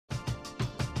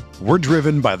We're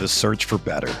driven by the search for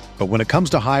better. But when it comes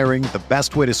to hiring, the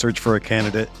best way to search for a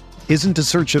candidate isn't to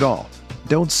search at all.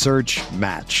 Don't search,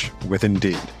 match with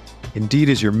Indeed. Indeed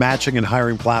is your matching and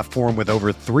hiring platform with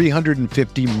over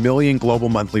 350 million global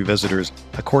monthly visitors,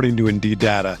 according to Indeed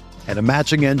data, and a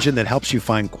matching engine that helps you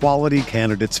find quality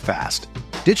candidates fast.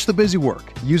 Ditch the busy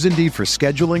work. Use Indeed for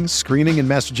scheduling, screening, and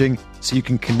messaging so you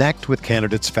can connect with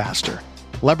candidates faster.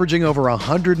 Leveraging over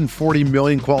 140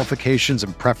 million qualifications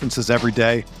and preferences every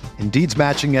day, Indeed's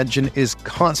matching engine is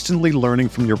constantly learning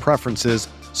from your preferences,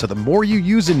 so the more you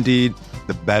use Indeed,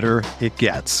 the better it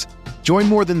gets. Join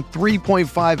more than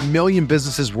 3.5 million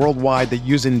businesses worldwide that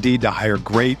use Indeed to hire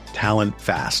great talent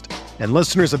fast. And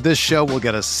listeners of this show will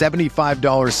get a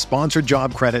 $75 sponsored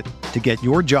job credit to get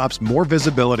your jobs more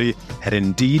visibility at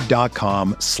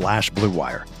Indeed.com/Blue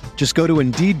Wire. Just go to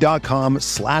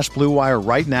Indeed.com/Blue Wire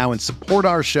right now and support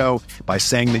our show by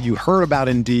saying that you heard about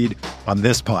Indeed on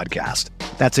this podcast.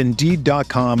 That's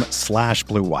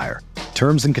Indeed.com/Blue Wire.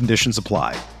 Terms and conditions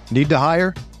apply. Need to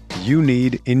hire? You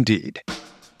need Indeed.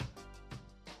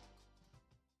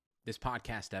 This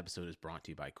podcast episode is brought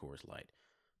to you by Coors Light.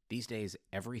 These days,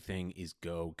 everything is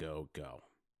go, go, go.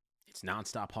 It's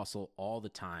nonstop hustle all the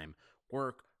time.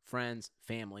 Work, friends,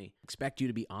 family, expect you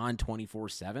to be on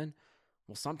 24/7.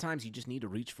 Well, sometimes you just need to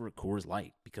reach for a Coors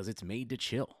Light because it's made to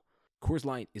chill. Coors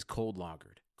Light is cold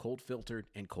lagered, cold filtered,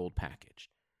 and cold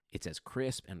packaged. It's as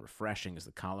crisp and refreshing as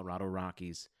the Colorado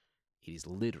Rockies. It is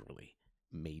literally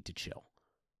made to chill.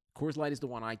 Coors Light is the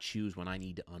one I choose when I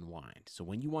need to unwind. So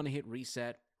when you want to hit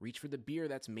reset, reach for the beer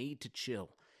that's made to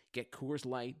chill. Get Coors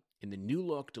Light in the new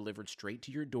look delivered straight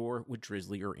to your door with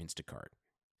Drizzly or Instacart.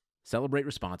 Celebrate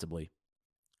responsibly.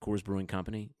 Coors Brewing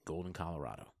Company, Golden,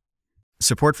 Colorado.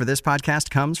 Support for this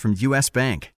podcast comes from U.S.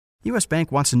 Bank. U.S.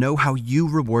 Bank wants to know how you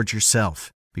reward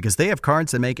yourself because they have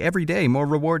cards that make every day more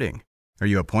rewarding. Are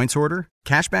you a points hoarder,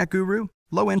 cashback guru,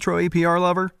 low intro APR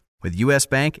lover? With U.S.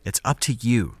 Bank, it's up to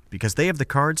you because they have the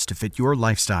cards to fit your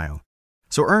lifestyle.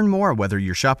 So earn more whether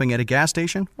you're shopping at a gas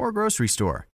station or a grocery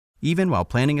store, even while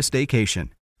planning a staycation.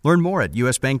 Learn more at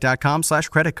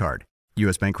usbank.com/credit card.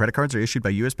 U.S. Bank credit cards are issued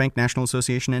by U.S. Bank National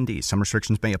Association ND. Some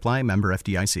restrictions may apply. Member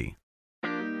FDIC.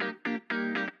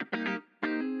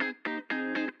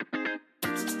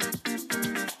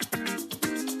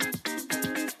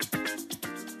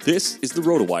 This is the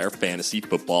RotoWire Fantasy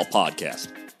Football Podcast.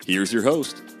 Here's your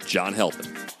host, John Halpin.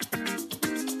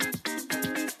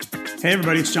 Hey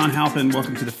everybody, it's John Halpin.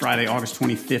 Welcome to the Friday, August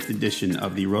 25th edition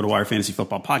of the RotoWire Fantasy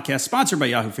Football Podcast, sponsored by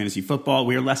Yahoo Fantasy Football.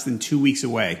 We are less than 2 weeks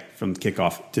away from the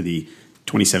kickoff to the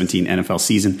 2017 NFL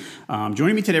season.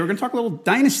 Joining me today, we're going to talk a little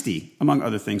Dynasty, among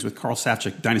other things, with Karl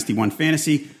Safchick, Dynasty One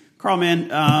Fantasy. Karl,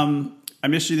 man, I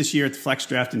missed you this year at the Flex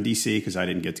Draft in D.C. because I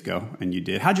didn't get to go, and you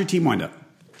did. How'd your team wind up?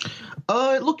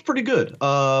 It looked pretty good.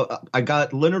 I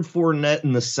got Leonard Fournette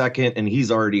in the second, and he's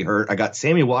already hurt. I got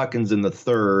Sammy Watkins in the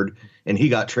third, and he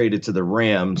got traded to the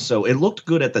Rams. So it looked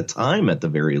good at the time, at the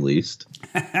very least.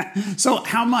 So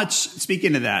how much,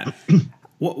 speaking of that,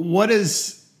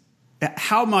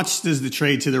 how much does the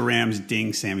trade to the Rams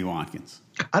ding Sammy Watkins?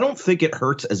 I don't think it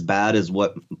hurts as bad as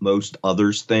what most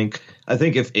others think. I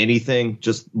think, if anything,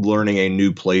 just learning a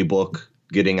new playbook,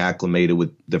 getting acclimated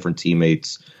with different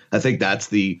teammates, I think that's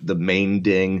the main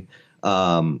ding.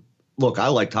 Look, I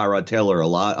like Tyrod Taylor a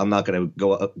lot. I'm not going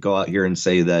to go out here and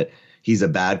say that he's a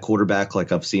bad quarterback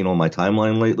like I've seen on my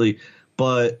timeline lately,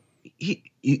 but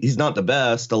he's not the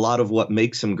best. A lot of what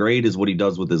makes him great is what he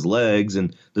does with his legs,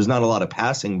 and there's not a lot of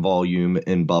passing volume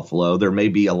in Buffalo. There may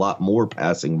be a lot more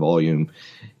passing volume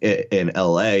in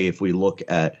L.A. if we look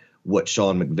at what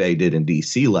Sean McVay did in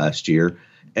D.C. last year.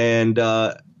 And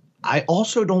I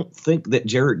also don't think that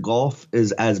Jared Goff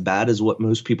is as bad as what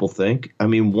most people think. I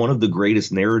mean, one of the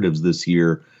greatest narratives this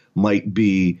year might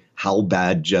be how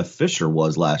bad Jeff Fisher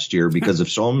was last year, because if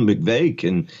Sean McVay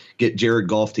can get Jared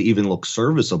Goff to even look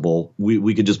serviceable,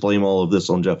 we could just blame all of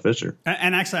this on Jeff Fisher.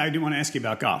 And actually, I do want to ask you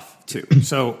about Goff, too.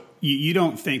 So you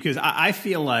don't think – because I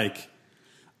feel like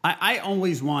I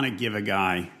always want to give a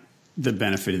guy the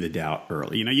benefit of the doubt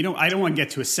early. I don't want to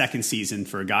get to a second season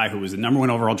for a guy who was the number one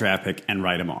overall draft pick and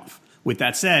write him off. With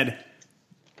that said,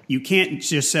 you can't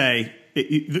just say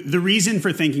the reason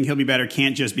for thinking he'll be better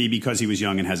can't just be because he was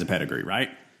young and has a pedigree, right?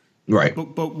 Right.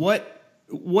 But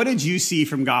what did you see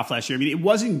from Goff last year? I mean, it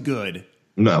wasn't good.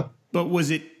 No. But was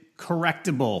it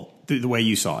correctable the way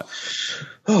you saw it?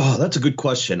 Oh, that's a good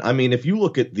question. I mean, if you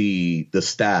look at the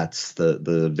stats,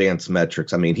 the advanced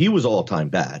metrics, I mean, he was all-time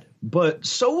bad. But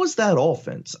so was that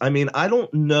offense. I mean, I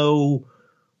don't know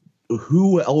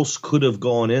who else could have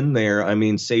gone in there? I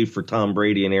mean, save for Tom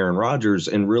Brady and Aaron Rodgers,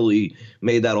 and really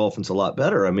made that offense a lot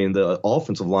better. I mean, the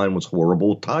offensive line was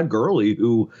horrible. Todd Gurley,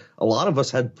 who a lot of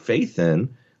us had faith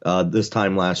in this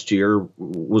time last year,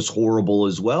 was horrible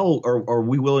as well. Are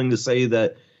we willing to say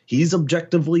that he's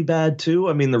objectively bad too?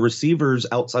 I mean, the receivers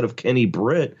outside of Kenny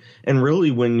Britt, and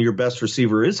really when your best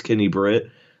receiver is Kenny Britt,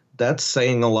 that's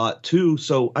saying a lot too.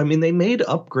 So, I mean, they made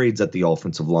upgrades at the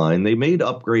offensive line. They made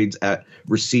upgrades at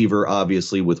receiver,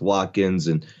 obviously, with Watkins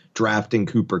and drafting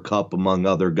Cooper Kupp, among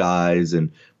other guys,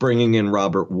 and bringing in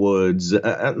Robert Woods.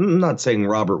 I'm not saying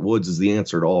Robert Woods is the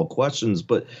answer to all questions,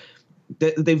 but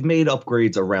they've made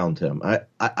upgrades around him.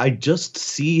 I just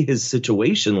see his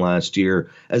situation last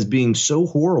year as being so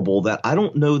horrible that I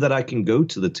don't know that I can go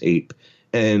to the tape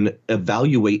and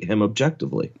evaluate him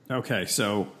objectively. Okay,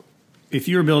 so if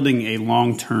you're building a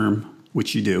long-term,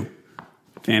 which you do,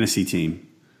 fantasy team,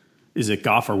 is it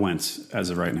Goff or Wentz as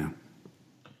of right now?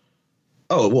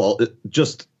 Oh, well,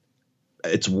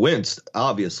 it's Wentz,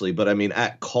 obviously, but I mean,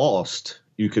 at cost,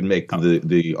 you could make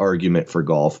the argument for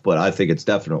Goff, but I think it's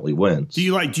definitely Wentz. Do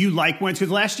you like Wentz?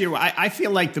 Because last year, I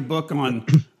feel like the book on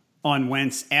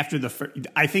Wentz after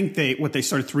I think they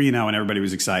started 3-0 and everybody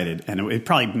was excited, and it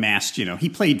probably masked, he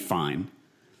played fine.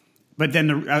 But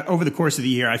then over the course of the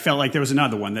year, I felt like there was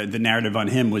another one. The narrative on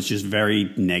him was just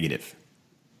very negative.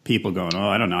 People going,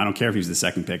 I don't know. I don't care if he's the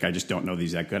second pick. I just don't know that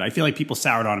he's that good. I feel like people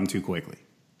soured on him too quickly.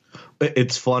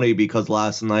 It's funny because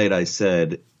last night I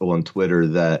said on Twitter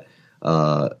that,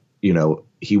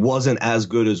 he wasn't as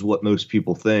good as what most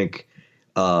people think,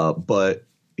 but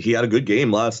he had a good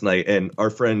game last night. And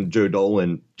our friend Joe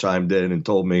Dolan chimed in and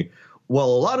told me, well,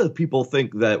 a lot of people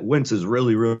think that Wentz is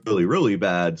really, really, really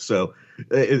bad. So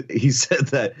he said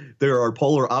that there are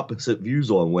polar opposite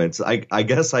views on Wentz. I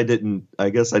guess I didn't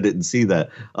see that.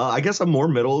 I guess I'm more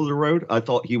middle of the road. I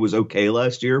thought he was okay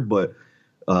last year, but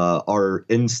our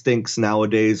instincts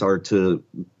nowadays are to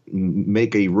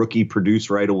make a rookie produce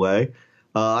right away.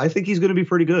 I think he's going to be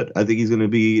pretty good. I think he's going to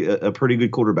be a pretty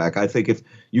good quarterback. I think if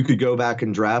you could go back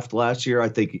and draft last year, I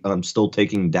think I'm still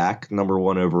taking Dak number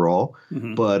 1 overall,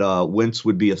 but Wentz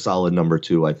would be a solid number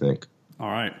 2, I think. All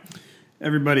right.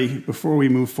 Everybody, before we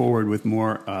move forward with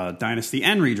more Dynasty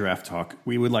and redraft talk,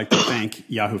 we would like to thank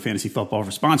Yahoo Fantasy Football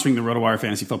for sponsoring the RotoWire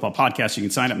Fantasy Football podcast. You can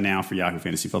sign up now for Yahoo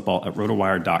Fantasy Football at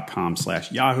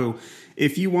rotowire.com/Yahoo.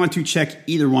 If you want to check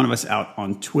either one of us out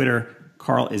on Twitter,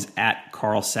 Karl is at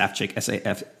Karl Safchick,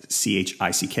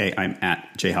 Safchick. I'm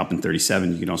at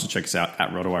jhalpin37. You can also check us out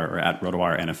at RotoWire or at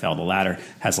RotoWire NFL. The latter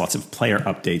has lots of player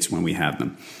updates when we have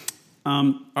them.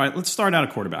 All right, let's start out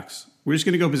at quarterbacks. We're just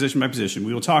going to go position by position.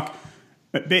 We will talk.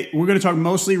 We're going to talk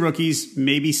mostly rookies,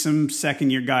 maybe some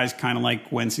second-year guys kind of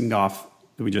like Wentz and Goff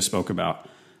that we just spoke about.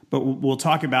 But we'll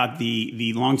talk about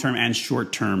the long-term and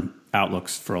short-term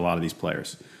outlooks for a lot of these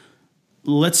players.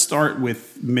 Let's start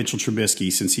with Mitchell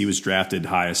Trubisky, since he was drafted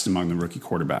highest among the rookie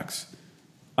quarterbacks.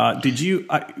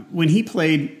 When he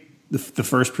played the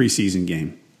first preseason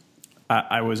game,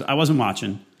 I wasn't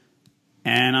watching,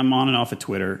 and I'm on and off of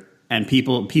Twitter, and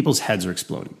people's heads are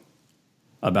exploding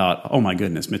about, oh my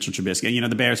goodness, Mitchell Trubisky.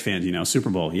 The Bears fans, Super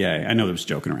Bowl, yay. I know they was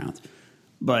joking around.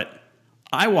 But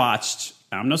I watched,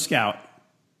 I'm no scout.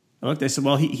 I looked, I said,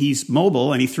 well, he's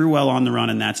mobile and he threw well on the run,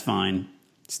 and that's fine.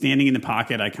 Standing in the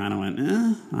pocket, I kind of went,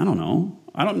 I don't know.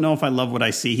 I don't know if I love what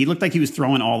I see. He looked like he was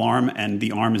throwing all arm, and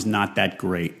the arm is not that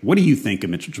great. What do you think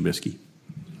of Mitchell Trubisky?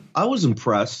 I was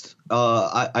impressed.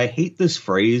 I hate this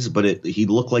phrase, but he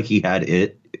looked like he had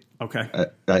it. Okay.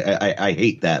 I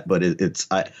hate that, but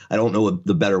I don't know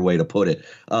the better way to put it.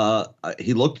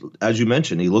 He looked, as you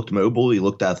mentioned, he looked mobile. He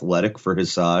looked athletic for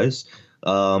his size.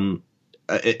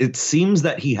 It seems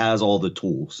that he has all the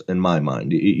tools in my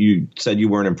mind. You said you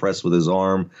weren't impressed with his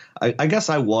arm. I guess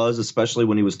I was, especially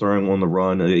when he was throwing on the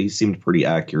run. He seemed pretty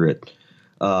accurate.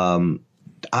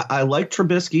 I like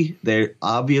Trubisky. They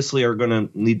obviously are going to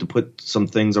need to put some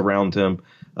things around him.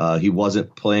 He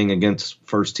wasn't playing against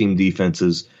first-team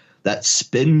defenses. That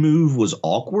spin move was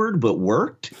awkward, but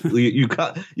worked. You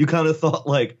kind of thought,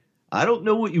 like, I don't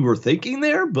know what you were thinking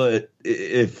there, but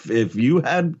if you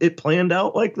had it planned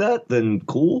out like that, then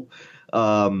cool.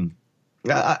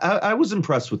 I was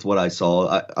impressed with what I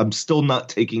saw. I'm still not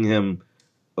taking him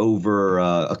over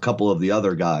a couple of the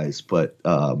other guys, but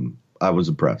I was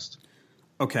impressed.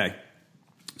 Okay.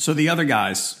 So the other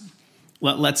guys,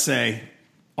 let's say,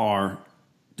 are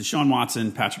Deshaun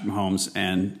Watson, Patrick Mahomes,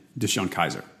 and Deshaun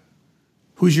Kaiser.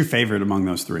 Who's your favorite among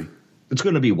those three? It's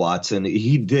going to be Watson.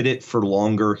 He did it for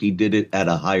longer. He did it at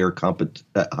a higher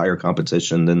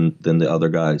competition than the other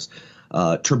guys.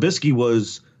 Trubisky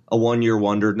was a one-year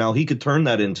wonder. Now, he could turn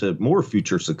that into more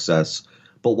future success,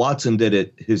 But Watson did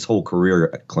it his whole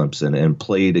career at Clemson and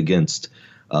played against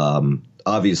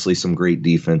obviously some great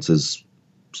defenses,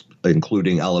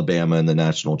 including Alabama in the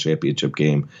national championship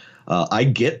game. I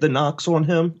get the knocks on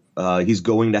him. He's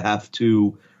going to have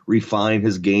to refine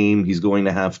his game. He's going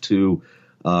to have to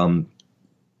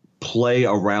play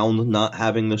around not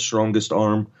having the strongest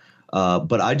arm.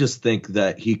 But I just think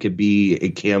that he could be a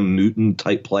Cam Newton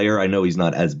type player. I know he's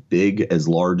not as big, as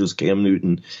large as Cam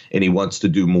Newton, and he wants to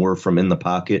do more from in the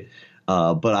pocket.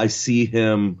 But I see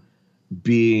him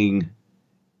being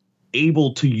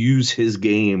able to use his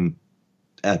game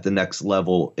at the next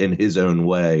level in his own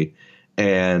way.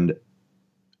 And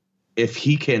if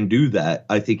he can do that,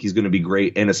 I think he's going to be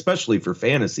great. And especially for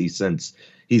fantasy, since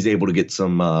he's able to get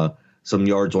some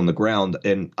yards on the ground.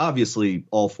 And obviously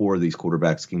all four of these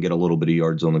quarterbacks can get a little bit of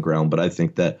yards on the ground, but I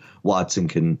think that Watson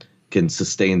can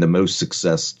sustain the most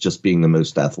success just being the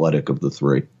most athletic of the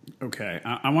three. Okay.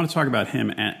 I want to talk about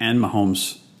him and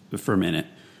Mahomes for a minute,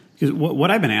 because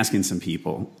what I've been asking some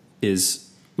people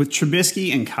is, with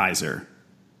Trubisky and Kaiser,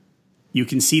 you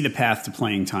can see the path to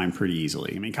playing time pretty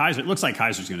easily. I mean, it looks like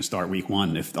Kaiser's going to start week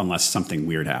one unless something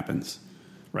weird happens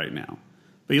right now.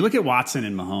 But you look at Watson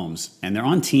and Mahomes, and they're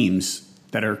on teams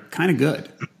that are kind of good.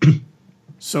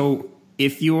 So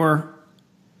if you're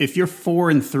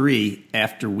 4-3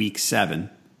 after week 7,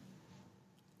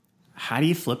 how do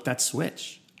you flip that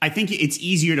switch? I think it's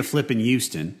easier to flip in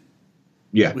Houston.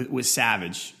 Yeah, with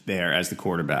Savage there as the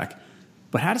quarterback.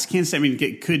 But how does Kansas? I mean,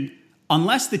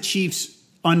 unless the Chiefs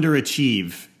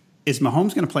underachieve, is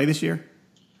Mahomes going to play this year?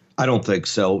 I don't think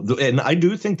so. And I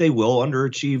do think they will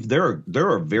underachieve.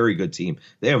 They're a very good team.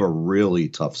 They have a really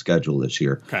tough schedule this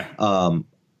year. Okay.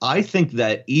 I think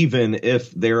that even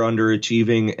if they're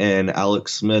underachieving and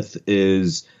Alex Smith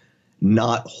is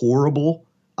not horrible,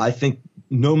 I think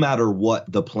no matter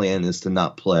what, the plan is to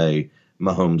not play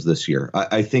Mahomes this year.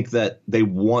 I think that they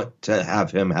want to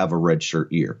have him have a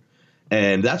redshirt year.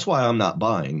 And that's why I'm not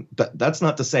buying. That's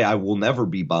not to say I will never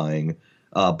be buying,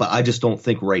 but I just don't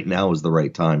think right now is the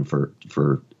right time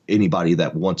for anybody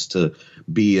that wants to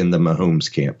be in the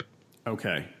Mahomes camp.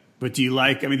 Okay. But do you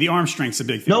like – I mean, the arm strength's a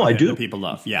big thing. No, I do. That people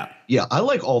love. Yeah. Yeah, I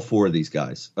like all four of these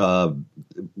guys,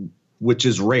 which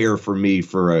is rare for me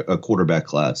for a quarterback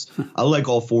class. I like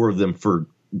all four of them for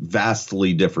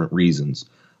vastly different reasons.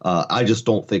 I just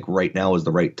don't think right now is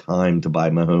the right time to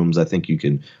buy Mahomes. I think you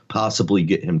can possibly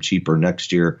get him cheaper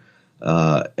next year.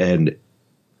 And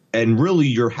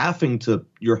really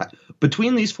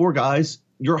between these four guys,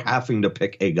 you're having to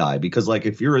pick a guy, because like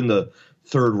if you're in the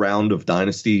third round of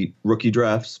dynasty rookie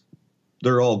drafts,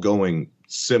 they're all going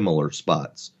similar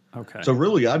spots. Okay. So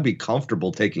really, I'd be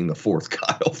comfortable taking the fourth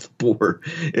guy off the board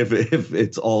if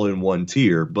it's all in one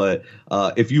tier. But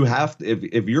if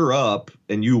you're up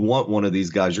and you want one of these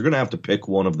guys, you're going to have to pick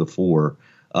one of the four.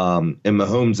 And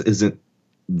Mahomes isn't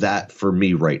that for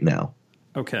me right now.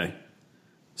 Okay.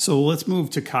 So let's move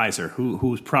to Kaiser,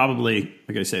 who's probably,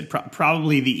 like I said,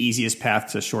 probably the easiest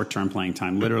path to short-term playing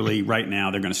time. Literally right now,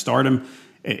 they're going to start him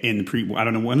in the I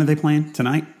don't know, when are they playing?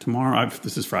 Tonight? Tomorrow?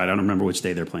 This is Friday. I don't remember which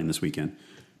day they're playing this weekend.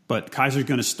 But Kaiser's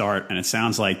going to start, and it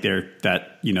sounds like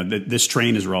this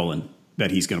train is rolling, that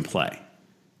he's going to play.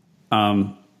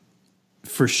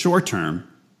 For short term,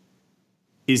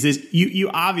 is this you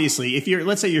obviously, if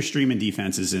let's say you're streaming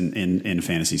defenses in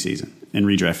fantasy season, in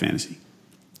redraft fantasy,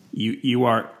 you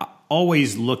are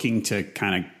always looking to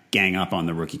kind of gang up on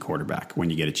the rookie quarterback when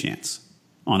you get a chance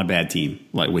on a bad team,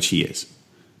 like which he is.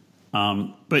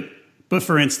 But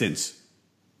for instance,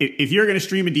 if you're going to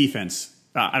stream a defense.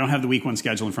 I don't have the week 1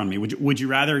 schedule in front of me. Would you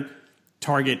rather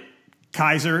target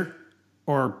Kaiser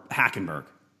or Hackenberg?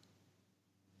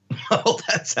 Oh,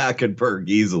 that's Hackenberg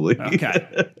easily. Okay.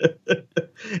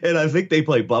 And I think they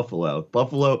play Buffalo.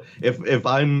 Buffalo, if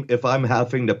I'm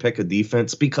having to pick a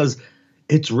defense, because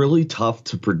it's really tough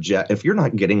to project. If you're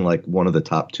not getting like one of the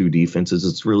top 2 defenses,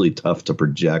 it's really tough to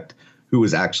project who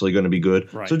is actually going to be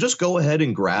good. Right. So just go ahead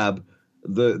and grab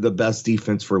the best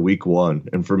defense for week 1.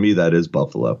 And for me, that is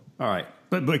Buffalo. All right.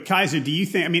 But Kaiser, do you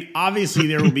think, I mean, obviously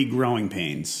there will be growing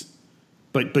pains,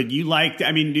 but you like,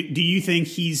 I mean, do you think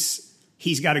he's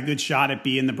got a good shot at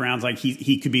being the Browns? Like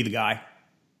he could be the guy?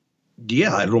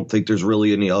 Yeah, I don't think there's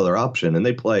really any other option. And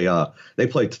they play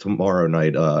tomorrow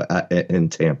night in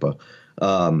Tampa.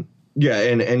 Yeah.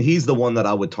 And he's the one that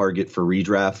I would target for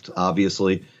redraft.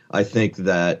 Obviously, I think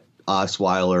that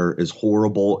Osweiler is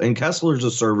horrible and Kessler's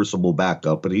a serviceable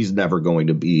backup, but he's never going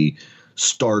to be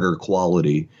starter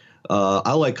quality.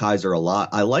 I like Kaiser a lot.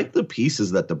 I like the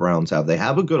pieces that the Browns have. They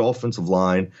have a good offensive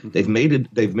line. They've made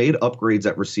upgrades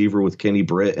at receiver with Kenny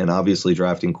Britt and obviously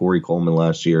drafting Corey Coleman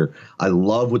last year. I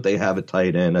love what they have at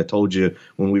tight end. I told you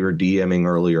when we were DMing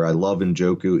earlier, I love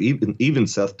Njoku. Even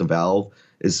Seth DeValve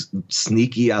is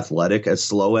sneaky athletic. As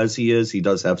slow as he is, he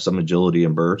does have some agility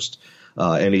and burst,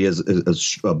 and he is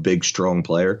a big, strong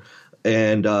player.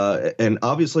 And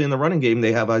obviously in the running game,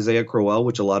 they have Isaiah Crowell,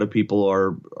 which a lot of people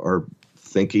are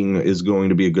thinking is going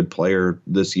to be a good player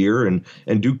this year, and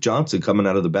Duke Johnson coming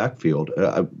out of the backfield.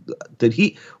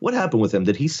 What happened with him?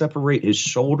 Did he separate his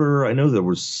shoulder? I know there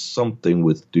was something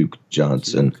with Duke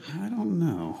Johnson. I don't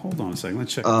know. Hold on a second.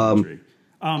 Let's check the injury.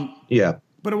 Yeah.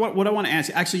 But what I want to ask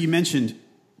you, actually, you mentioned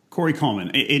Corey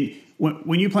Coleman.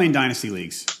 When you play in dynasty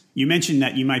leagues, you mentioned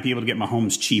that you might be able to get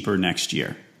Mahomes cheaper next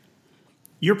year.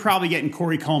 You're probably getting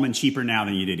Corey Coleman cheaper now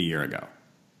than you did a year ago.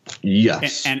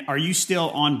 Yes. And are you still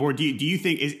on board? Do you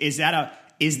think is that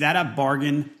a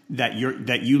bargain that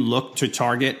you look to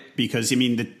target? Because I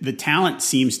mean the talent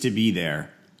seems to be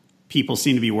there. People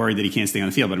seem to be worried that he can't stay on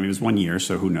the field, but I mean it was 1 year,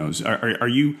 so who knows? Are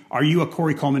you a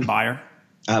Corey Coleman buyer?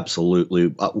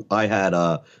 Absolutely. I had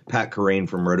Pat Carrain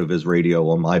from RotoViz Radio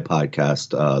on my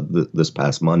podcast this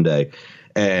past Monday,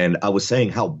 and I was saying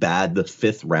how bad the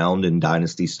 5th round in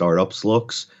dynasty startups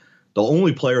looks. The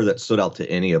only player that stood out to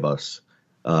any of us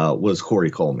was Corey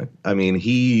Coleman. I mean,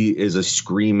 he is a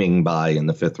screaming buy in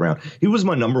the 5th round. He was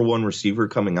my number 1 receiver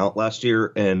coming out last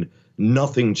year, and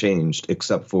nothing changed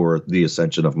except for the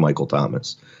ascension of Michael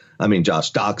Thomas. I mean,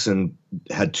 Josh Doxson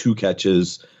had 2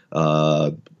 catches.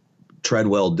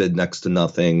 Treadwell did next to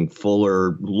nothing.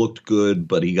 Fuller looked good,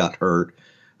 but he got hurt.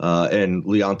 And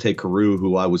Leonte Carew,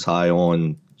 who I was high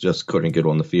on, just couldn't get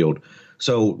on the field.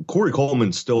 So Corey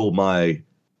Coleman's still my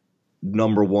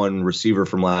number 1 receiver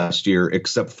from last year,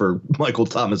 except for Michael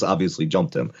Thomas obviously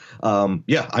jumped him.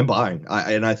 Yeah, I'm buying.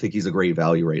 And I think he's a great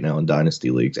value right now in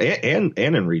dynasty leagues and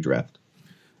in redraft.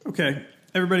 Okay.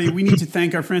 Everybody, we need to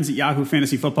thank our friends at Yahoo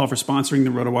Fantasy Football for sponsoring the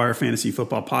RotoWire Fantasy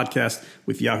Football podcast.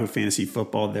 With Yahoo Fantasy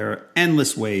Football, there are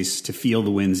endless ways to feel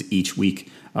the wins each week,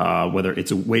 whether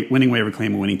it's a winning waiver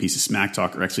claim, a winning piece of smack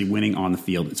talk, or actually winning on the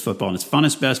field. It's football in its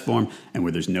funnest, best form, and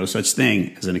where there's no such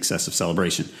thing as an excessive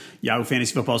celebration. Yahoo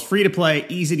Fantasy Football is free to play,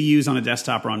 easy to use on a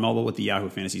desktop or on mobile with the Yahoo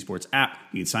Fantasy Sports app.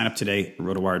 You can sign up today at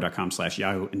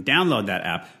rotowire.com/Yahoo and download that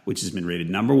app, which has been rated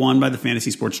number 1 by the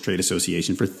Fantasy Sports Trade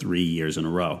Association for 3 years in a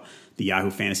row. The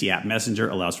Yahoo Fantasy App Messenger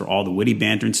allows for all the witty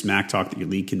banter and smack talk that your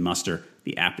league can muster.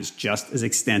 The app is just as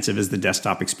extensive as the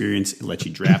desktop experience. It lets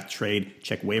you draft, trade,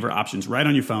 check waiver options right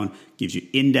on your phone, gives you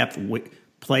in-depth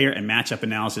player and matchup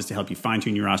analysis to help you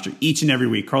fine-tune your roster each and every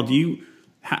week. Carl,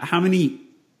 how many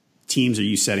teams are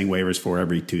you setting waivers for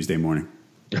every Tuesday morning?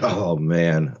 Oh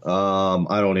man,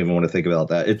 I don't even want to think about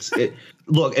that.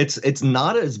 Look, it's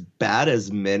not as bad as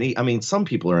many. I mean, some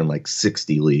people are in like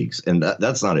 60 leagues, and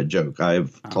that's not a joke.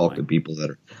 I've talked to people that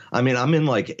are. I mean, I'm in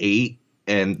like 8,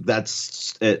 and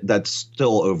that's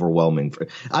still overwhelming.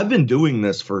 I've been doing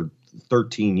this for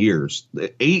 13 years.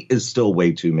 8 is still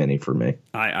way too many for me.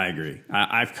 I agree.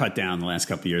 I've cut down the last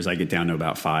couple of years. I get down to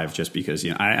about 5 just because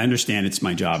I understand it's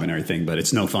my job and everything, but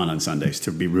it's no fun on Sundays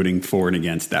to be rooting for and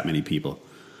against that many people.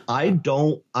 I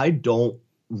don't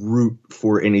root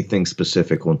for anything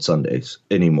specific on Sundays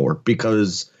anymore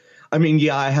because, I mean,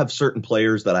 yeah, I have certain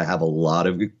players that I have a lot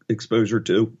of exposure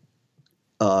to.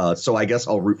 So I guess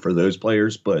I'll root for those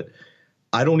players, but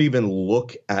I don't even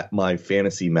look at my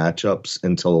fantasy matchups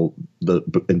until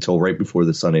right before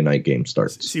the Sunday night game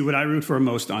starts. See, what I root for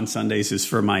most on Sundays is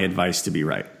for my advice to be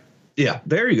right. Yeah,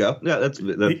 there you go. Yeah, that's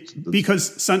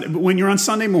because when you're on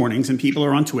Sunday mornings and people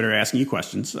are on Twitter asking you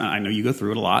questions, I know you go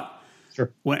through it a lot. Sure.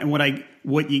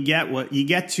 What you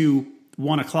get to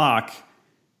 1 o'clock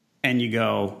and you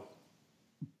go,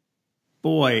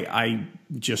 boy, I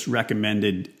just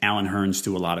recommended Alan Hearns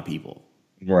to a lot of people.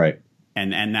 Right.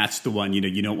 And that's the one,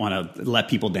 you don't want to let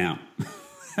people down.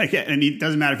 And it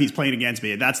doesn't matter if he's playing against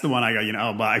me. That's the one I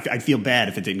go, but I'd feel bad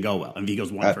if it didn't go well. And if he goes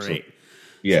 1 for 8.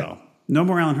 Yeah. So, no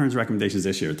more Alan Hearns recommendations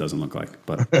this year, it doesn't look like.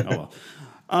 But oh well.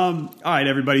 All right,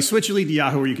 everybody. Switch your league to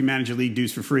Yahoo, where you can manage your league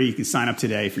dues for free. You can sign up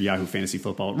today for Yahoo Fantasy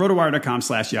Football.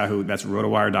 Rotowire.com/Yahoo. That's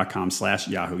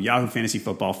rotowire.com/Yahoo. Yahoo Fantasy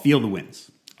Football. Feel the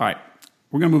wins. All right.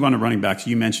 We're going to move on to running backs.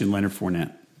 You mentioned Leonard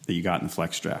Fournette that you got in the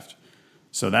flex draft.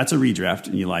 So that's a redraft,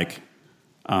 and you like,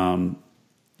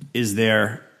 is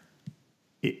that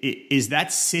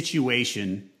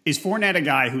situation... Is Fournette a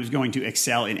guy who's going to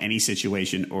excel in any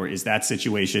situation, or is that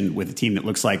situation with a team that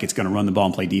looks like it's going to run the ball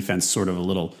and play defense sort of a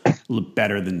little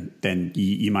better than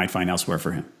you might find elsewhere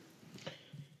for him?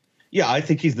 Yeah, I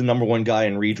think he's the number one guy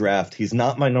in redraft. He's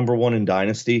not my number one in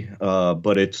dynasty,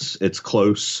 but it's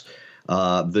close.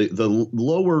 The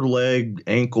lower leg,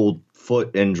 ankle,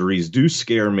 foot injuries do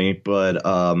scare me, but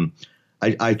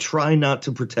I try not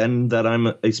to pretend that I'm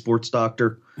a sports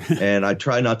doctor, and I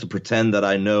try not to pretend that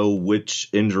I know which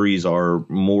injuries are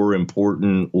more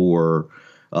important or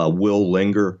will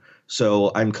linger. So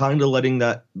I'm kind of letting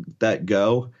that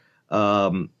go.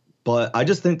 But I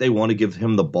just think they want to give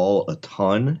him the ball a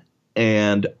ton.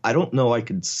 And I don't know I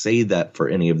could say that for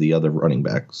any of the other running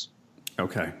backs.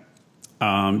 Okay.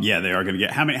 Yeah, they are going to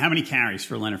get how many carries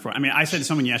for Leonard Fournette? I mean, I said to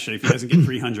someone yesterday, if he doesn't get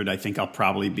 300, I think I'll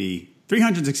probably be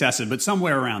 300's excessive, but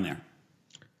somewhere around there.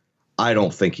 I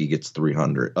don't think he gets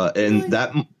 300, and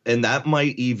that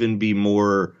might even be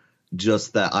more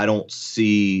just that I don't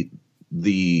see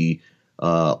the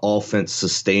offense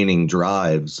sustaining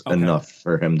drives enough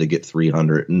for him to get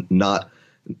 300.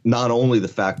 Not only the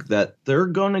fact that they're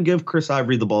going to give Chris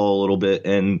Ivory the ball a little bit,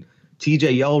 and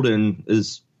TJ Yeldon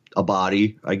is a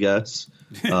body, I guess.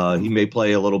 He may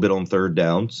play a little bit on third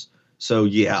downs. So,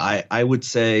 yeah, I would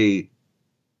say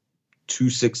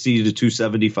 260 to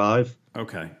 275.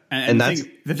 Okay. And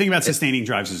the thing about sustaining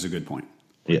drives is a good point.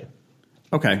 Yeah.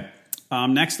 Okay.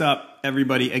 Next up,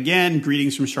 everybody, again,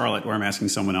 greetings from Charlotte, where I'm asking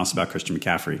someone else about Christian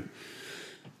McCaffrey.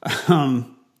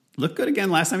 Looked good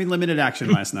again last time. He limited action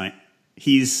last night.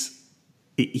 He's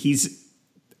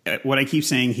what I keep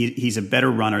saying. He's a better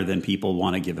runner than people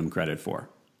want to give him credit for,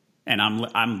 and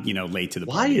I'm late to the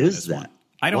party. Why is that?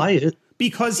 I don't.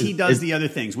 Because he does the other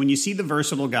things. When you see the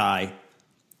versatile guy,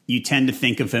 you tend to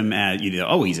think of him as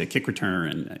he's a kick returner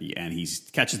and he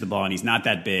catches the ball and he's not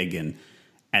that big and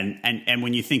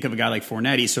when you think of a guy like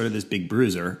Fournette, he's sort of this big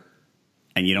bruiser,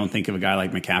 and you don't think of a guy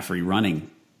like McCaffrey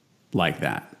running like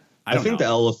that. I think the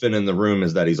elephant in the room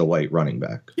is that he's a white running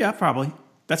back. Yeah, probably.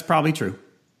 That's probably true.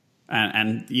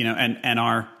 And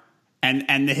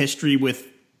the history with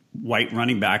white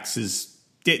running backs is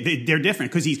they're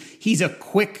different because he's a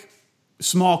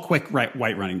small, quick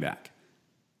white running back.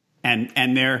 And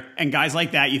guys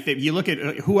like that, you look at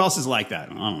who else is like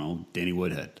that? I don't know, Danny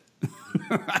Woodhead.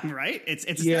 Right? It's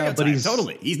a stereotype, but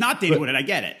he's not Danny Woodhead. I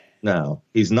get it. No,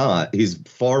 he's not. He's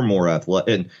far more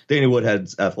athletic. And Danny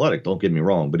Woodhead's athletic, don't get me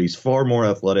wrong, but he's far more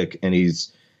athletic, and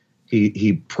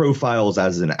he profiles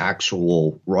as an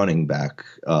actual running back.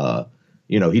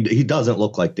 He doesn't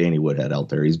look like Danny Woodhead out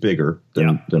there. He's bigger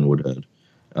than Woodhead.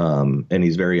 And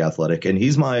he's very athletic, and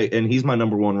he's my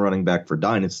number one running back for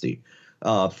Dynasty.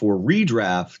 For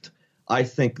redraft, I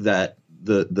think that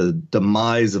the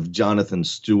demise of Jonathan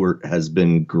Stewart has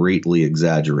been greatly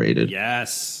exaggerated.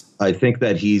 Yes. I think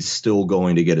that he's still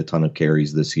going to get a ton of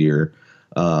carries this year.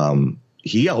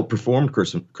 He outperformed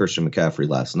Christian McCaffrey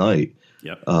last night.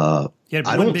 Yep. He had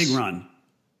one big run,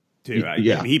 too.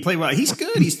 Yeah. He played well. He's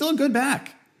good. He's still a good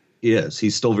back. Yes,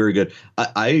 he's still very good.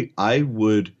 I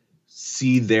would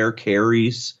see their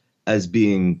carries as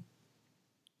being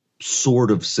sort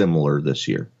of similar this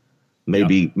year.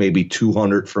 Maybe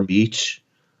 200 from each.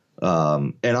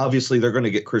 And obviously they're going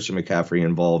to get Christian McCaffrey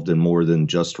involved in more than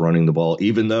just running the ball,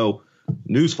 even though,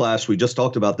 newsflash, we just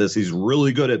talked about this, he's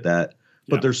really good at that,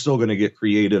 but they're still going to get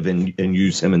creative and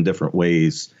use him in different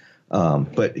ways.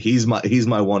 But he's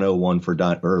my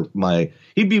 101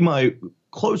 he'd be my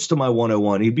close to my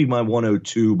 101. He'd be my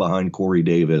 102 behind Corey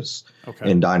Davis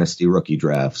in dynasty rookie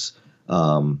drafts.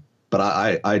 But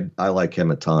I like him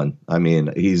a ton. I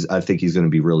mean, I think he's going to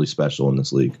be really special in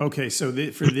this league. Okay, so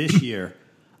for this year,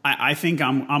 I think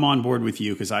I'm on board with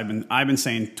you because I've been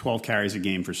saying 12 carries a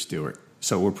game for Stewart.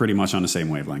 So we're pretty much on the same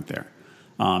wavelength there.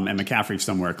 And McCaffrey's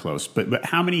somewhere close. But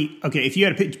how many? Okay, if you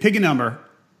had to pick a number,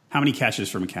 how many catches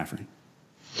for McCaffrey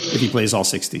if he plays all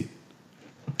 16?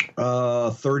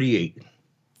 38.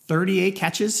 38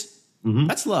 catches? Mm-hmm.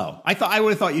 That's low. I would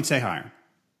have thought you'd say higher.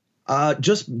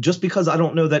 Just because I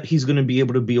don't know that he's going to be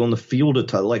able to be on the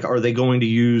field are they going to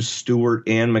use Stewart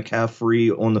and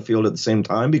McCaffrey on the field at the same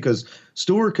time? Because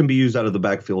Stewart can be used out of the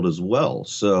backfield as well.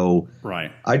 So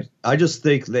right. I just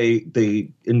think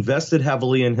they invested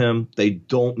heavily in him. They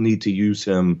don't need to use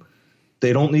him.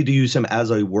 They don't need to use him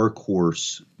as a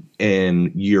workhorse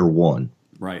in year one.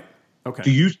 Right. Okay.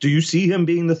 Do you see him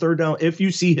being the third down? If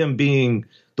you see him being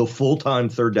the full-time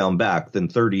third down back, then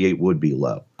 38 would be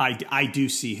low. I do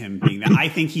see him being that. I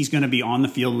think he's going to be on the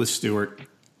field with Stewart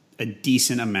a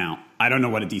decent amount. I don't know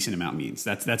what a decent amount means.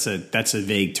 That's a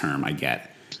vague term, I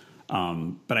get.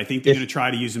 But I think they're going to try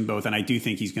to use them both, and I do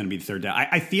think he's going to be the third down.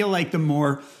 I feel like the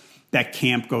more that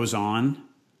camp goes on,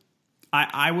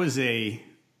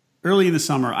 early in the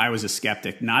summer, I was a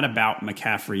skeptic, not about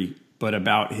McCaffrey but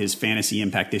about his fantasy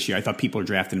impact this year. I thought people are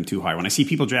drafting him too high. When I see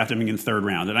people drafting him in the third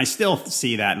round, and I still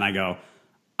see that, and I go,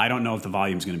 I don't know if the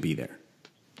volume's going to be there,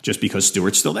 just because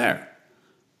Stewart's still there.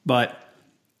 But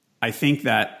I think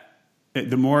that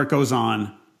the more it goes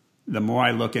on, the more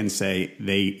I look and say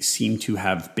they seem to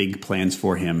have big plans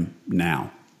for him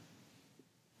now.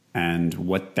 And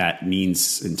what that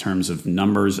means in terms of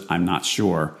numbers, I'm not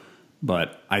sure.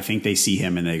 But I think they see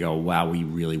him and they go, wow, we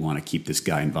really want to keep this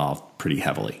guy involved pretty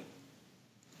heavily.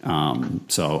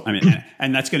 So, I mean,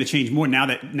 and that's going to change more now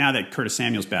that Curtis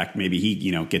Samuel's back. Maybe he,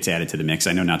 gets added to the mix.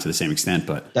 I know not to the same extent,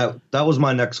 but that was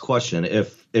my next question.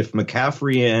 If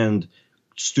McCaffrey and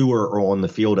Stewart are on the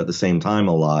field at the same time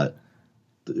a lot,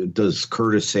 does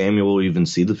Curtis Samuel even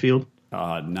see the field?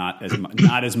 Not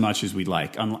as much as we'd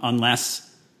like, unless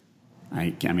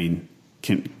I mean,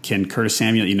 can Curtis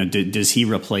Samuel, does he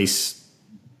replace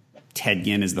Ted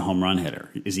Ginn as the home run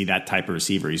hitter? Is he that type of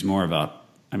receiver? He's more of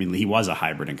he was a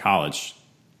hybrid in college,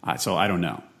 so I don't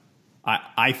know.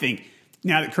 I think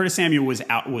now that Curtis Samuel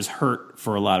was hurt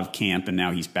for a lot of camp, and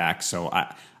now he's back. So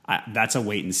that's a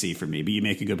wait and see for me. But you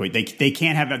make a good point. They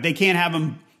can't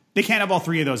have all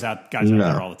three of those guys out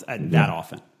there all that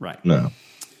often, right? No.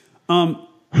 All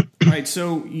right.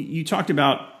 So we talked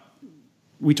about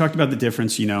the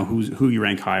difference. Who you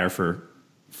rank higher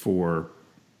for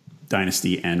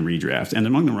dynasty and redraft, and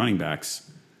among the running backs.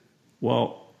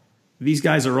 Well, these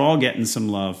guys are all getting some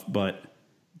love, but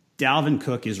Dalvin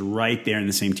Cook is right there in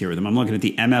the same tier with them. I'm looking at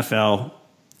the MFL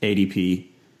ADP.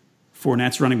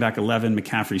 Fournette's running back 11,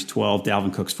 McCaffrey's 12,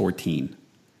 Dalvin Cook's 14.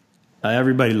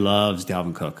 Everybody loves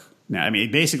Dalvin Cook. Now,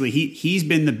 basically, he's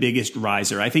been the biggest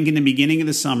riser. I think in the beginning of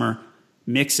the summer,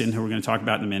 Mixon, who we're going to talk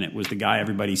about in a minute, was the guy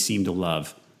everybody seemed to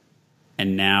love.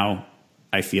 And now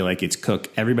I feel like it's Cook.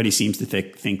 Everybody seems to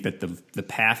think that the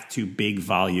path to big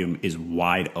volume is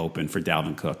wide open for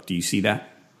Dalvin Cook. Do you see that?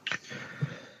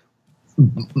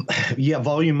 Yeah,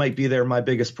 volume might be there. My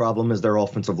biggest problem is their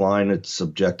offensive line. It's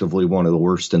subjectively one of the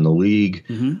worst in the league.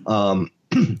 Mm-hmm.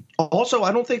 Also,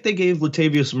 I don't think they gave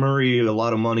Latavius Murray a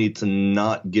lot of money to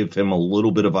not give him a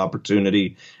little bit of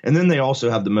opportunity. And then they also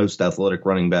have the most athletic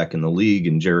running back in the league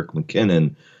in Jerick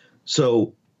McKinnon.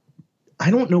 So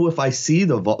I don't know if I see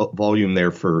the volume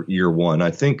there for year one.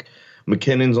 I think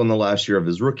McKinnon's on the last year of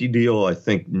his rookie deal. I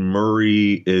think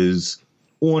Murray is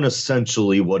on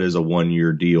essentially what is a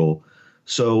 1-year deal.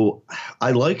 So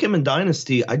I like him in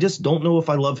Dynasty. I just don't know if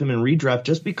I love him in redraft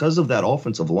just because of that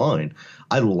offensive line.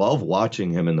 I love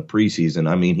watching him in the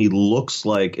preseason. He looks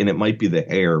like, and it might be the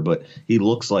hair, but he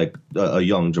looks like a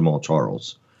young Jamal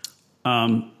Charles.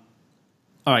 All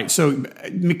right, so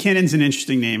McKinnon's an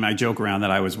interesting name. I joke around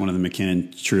that I was one of the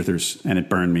McKinnon truthers, and it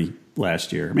burned me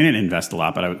last year. I didn't invest a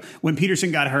lot, but when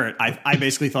Peterson got hurt, I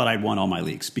basically thought I'd won all my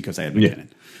leagues because I had McKinnon.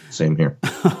 Yeah, same here.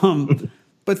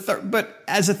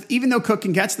 But even though Cook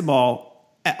can catch the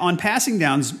ball on passing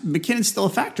downs, McKinnon's still a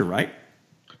factor, right?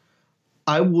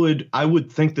 I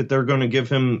would think that they're going to give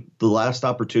him the last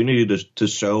opportunity to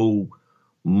show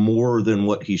more than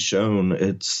what he's shown.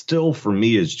 It still, for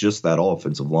me, is just that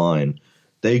offensive line.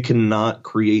 They cannot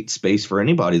create space for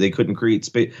anybody. They couldn't create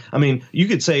space. You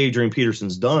could say Adrian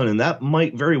Peterson's done, and that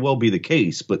might very well be the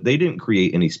case, but they didn't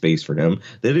create any space for him.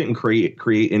 They didn't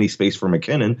create any space for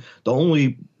McKinnon. The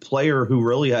only player who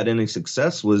really had any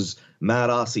success was Matt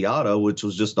Asiata, which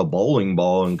was just a bowling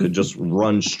ball and could just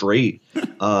run straight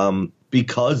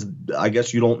because I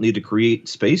guess you don't need to create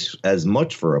space as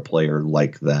much for a player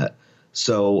like that.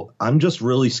 So I'm just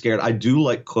really scared. I do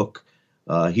like Cook.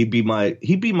 He'd be my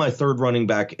third running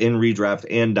back in redraft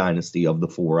and dynasty of the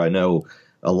four. I know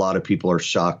a lot of people are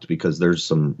shocked because there's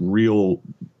some real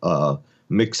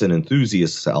Mixon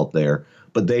enthusiasts out there,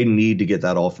 but they need to get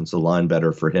that offensive line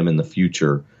better for him in the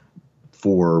future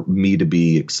for me to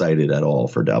be excited at all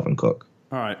for Dalvin Cook.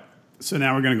 All right. So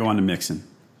now we're going to go on to Mixon.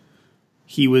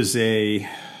 He was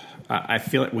I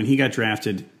feel like when he got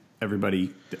drafted,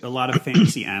 a lot of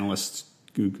fantasy analysts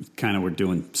who kind of were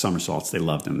doing somersaults. They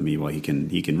loved him. Meanwhile, he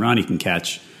can run, he can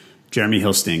catch. Jeremy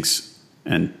Hill stinks,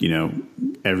 and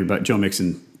everybody. Joe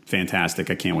Mixon, fantastic.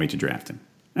 I can't wait to draft him.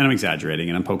 And I'm exaggerating,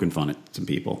 and I'm poking fun at some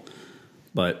people.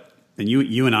 But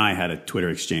you and I had a Twitter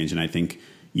exchange, and I think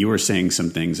you were saying some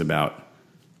things about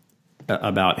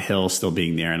Hill still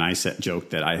being there, and I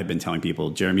joked that I had been telling people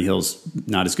Jeremy Hill's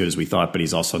not as good as we thought, but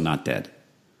he's also not dead.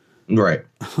 Right.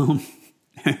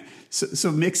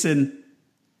 So Mixon.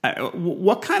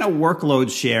 What kind of workload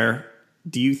share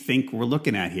do you think we're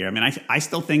looking at here? I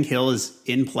still think Hill is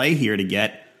in play here to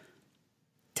get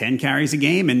 10 carries a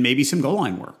game and maybe some goal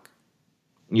line work.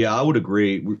 Yeah, I would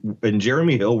agree. And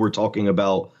Jeremy Hill, we're talking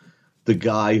about the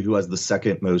guy who has the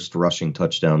second most rushing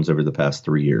touchdowns over the past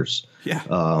 3 years.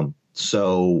 Yeah.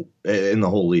 So in the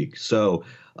whole league. So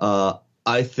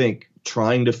I think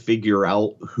trying to figure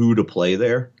out who to play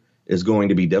there is going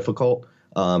to be difficult.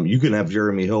 You can have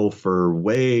Jeremy Hill for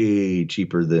way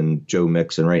cheaper than Joe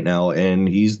Mixon right now, and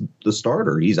he's the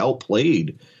starter. He's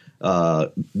outplayed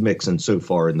Mixon so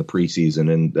far in the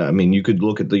preseason. And I mean, you could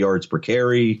look at the yards per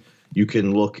carry. You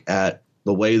can look at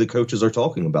the way the coaches are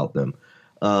talking about them.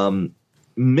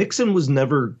 Mixon was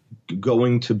never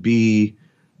going to be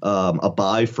a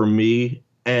buy for me.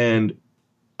 And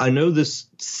I know this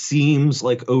seems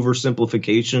like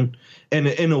oversimplification, and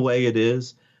in a way it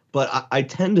is, but I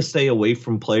tend to stay away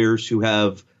from players who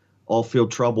have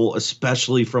off-field trouble,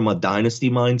 especially from a dynasty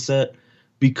mindset,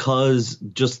 because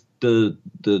just the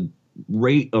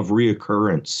rate of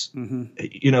reoccurrance,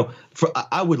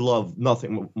 I would love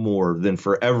nothing more than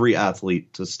for every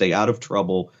athlete to stay out of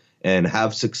trouble and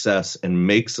have success and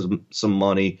make some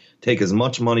money, take as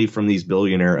much money from these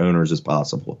billionaire owners as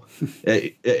possible.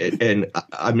 And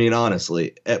I mean,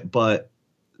 honestly, but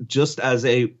just as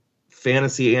a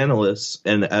fantasy analyst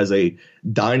and as a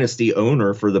dynasty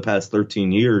owner for the past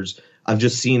 13 years, I've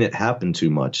just seen it happen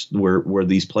too much where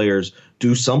these players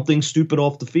do something stupid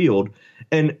off the field.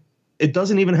 And it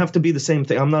doesn't even have to be the same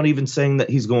thing. I'm not even saying that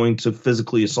he's going to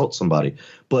physically assault somebody,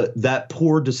 but that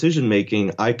poor decision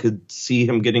making, I could see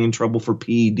him getting in trouble for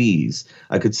PEDs.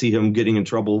 I could see him getting in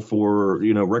trouble for,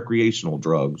 recreational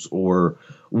drugs or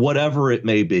whatever it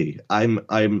may be.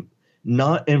 I'm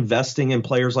not investing in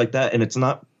players like that, and it's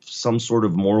not some sort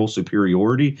of moral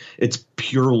superiority. It's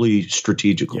purely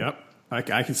strategical. Yep. I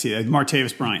can see that.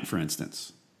 Martavis Bryant, for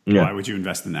instance. Yeah. Why would you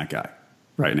invest in that guy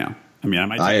right now? I mean, I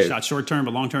might take a shot short term,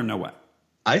 but long term, no way.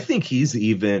 I think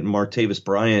Martavis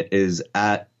Bryant is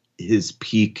at his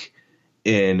peak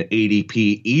in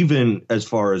ADP, even as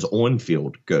far as on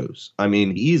field goes. I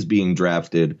mean, he's being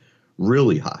drafted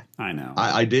really high. I know.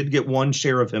 I did get one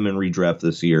share of him in redraft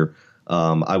this year.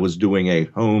 I was doing a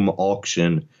home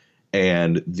auction,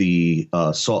 and the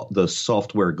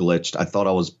software glitched. I thought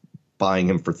I was buying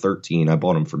him for 13. I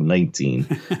bought him for 19.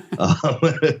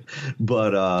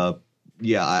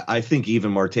 Yeah, I think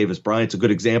even Martavis Bryant's a good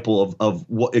example of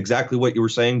exactly what you were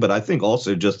saying. But I think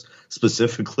also just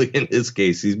specifically in his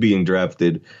case, he's being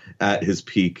drafted at his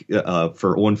peak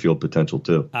for on-field potential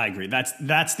too. I agree.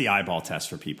 That's the eyeball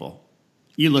test for people.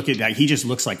 You look at that; he just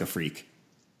looks like a freak,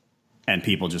 and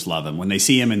people just love him when they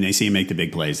see him and they see him make the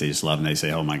big plays. They just love him. They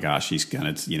say, "Oh my gosh, he's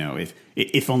gonna."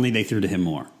 If only they threw to him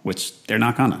more, which they're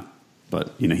not gonna.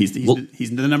 But he's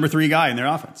the number 3 guy in their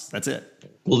offense. That's it.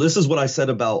 Well, this is what I said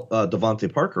about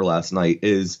Devontae Parker last night.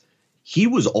 Is he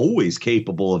was always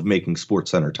capable of making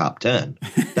SportsCenter top 10.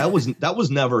 That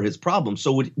was never his problem.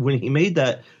 So when he made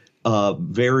that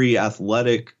very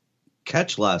athletic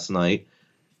catch last night,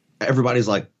 everybody's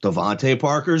like, Devontae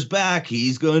Parker's back.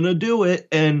 He's going to do it.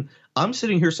 And I'm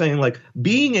sitting here saying, like,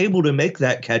 being able to make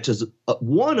that catch is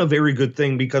one, a very good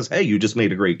thing because, hey, you just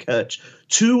made a great catch.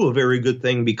 2, a very good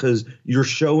thing because you're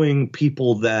showing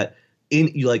people that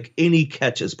any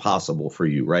catch is possible for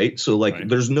you, right? So right.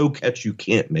 There's no catch you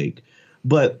can't make.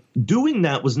 But doing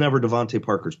that was never Devontae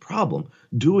Parker's problem.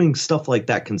 Doing stuff like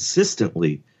that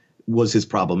consistently was his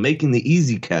problem. Making the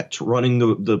easy catch, running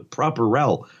the proper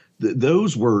route,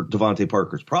 those were Devontae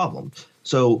Parker's problem.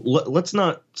 So let's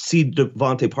not see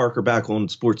Devontae Parker back on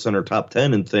SportsCenter top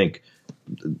 10 and think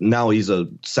now he's a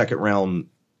second round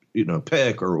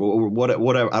pick or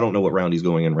whatever. I don't know what round he's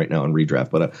going in right now in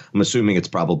redraft, but I'm assuming it's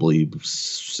probably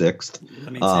 6th.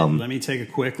 Let me take a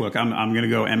quick look. I'm going to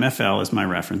go MFL as my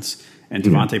reference, and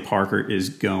Devontae Parker is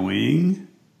going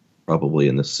probably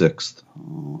in the 6th.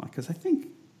 Oh, because I think.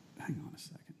 Hang on a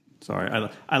second. Sorry,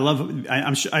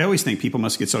 I always think people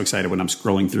must get so excited when I'm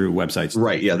scrolling through websites.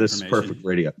 Right, yeah, this is perfect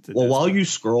radio. Well, while you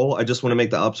scroll, I just want to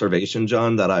make the observation,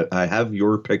 John, that I have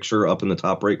your picture up in the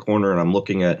top right corner, and I'm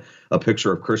looking at a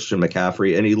picture of Christian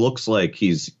McCaffrey, and he looks like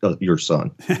he's your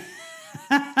son.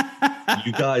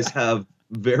 You guys have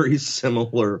very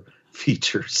similar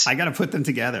features. I got to put them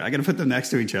together. I got to put them next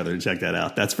to each other and check that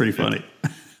out. That's pretty funny.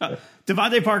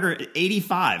 Devontae Parker,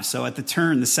 85, so at the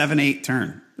 7-8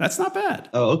 turn. That's not bad.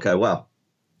 Oh, okay. Wow.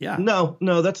 Yeah. No,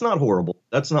 that's not horrible.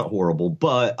 That's not horrible.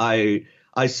 But I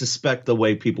suspect the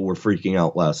way people were freaking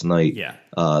out last night,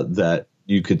 that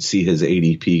you could see his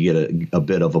ADP get a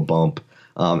bit of a bump.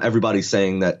 Everybody's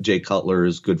saying that Jay Cutler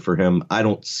is good for him. I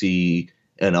don't see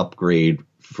an upgrade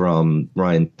from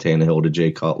Ryan Tannehill to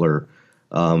Jay Cutler,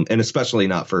 and especially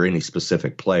not for any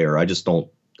specific player. I just don't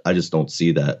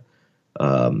see that.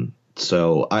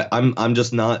 So I'm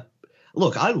just not.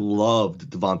 Look, I loved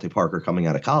Devontae Parker coming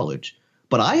out of college,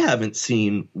 but I haven't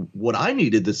seen what I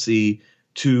needed to see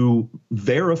to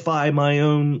verify my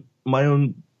own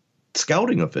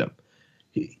scouting of him.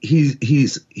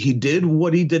 he did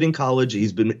what he did in college.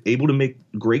 He's been able to make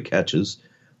great catches,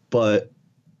 but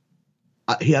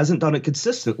he hasn't done it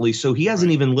consistently. So he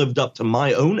hasn't even lived up to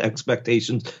my own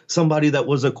expectations. Somebody that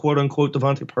was a quote unquote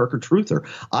Devontae Parker truther.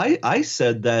 I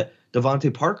said that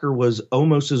Devontae Parker was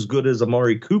almost as good as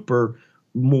Amari Cooper,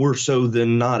 more so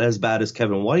than not as bad as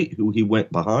Kevin White, who he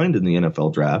went behind in the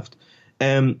NFL draft.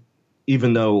 And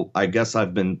even though I guess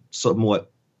I've been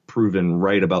somewhat proven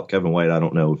right about Kevin White, I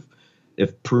don't know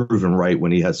if proven right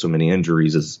when he has so many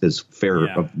injuries is fair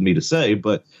of me to say,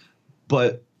 but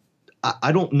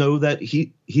I don't know that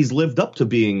he's lived up to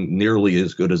being nearly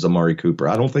as good as Amari Cooper.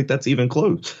 I don't think that's even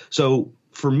close. So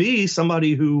for me,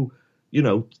 somebody who,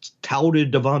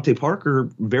 touted Devontae Parker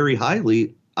very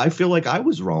highly, I feel like I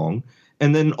was wrong.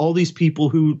 And then all these people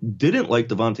who didn't like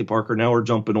Devontae Parker now are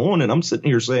jumping on, and I'm sitting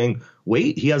here saying,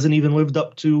 wait, he hasn't even lived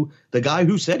up to the guy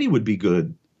who said he would be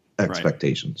good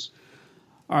expectations.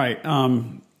 Right. All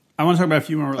right. I want to talk about a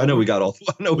few more. I know we got all.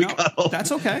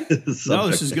 That's okay. No,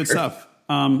 this is good stuff.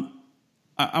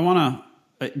 I want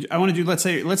to do let's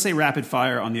say rapid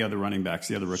fire on the other running backs,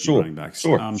 the other rookie running backs.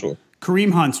 Sure.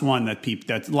 Kareem Hunt's one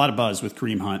that's a lot of buzz with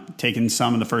Kareem Hunt taking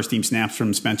some of the first team snaps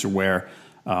from Spencer Ware.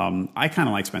 I kind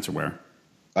of like Spencer Ware.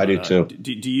 I do too.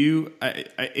 Do you?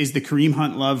 Is the Kareem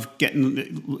Hunt love getting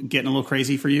a little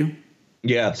crazy for you?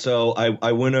 Yeah, so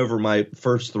I went over my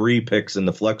first 3 picks in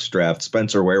the flex draft.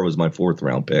 Spencer Ware was my 4th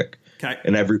round pick. Okay.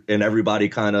 And everybody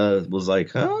kind of was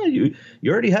like, you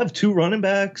already have 2 running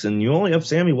backs and you only have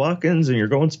Sammy Watkins and you're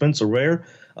going Spencer Ware.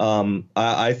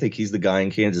 I think he's the guy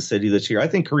in Kansas City this year. I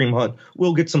think Kareem Hunt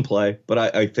will get some play, but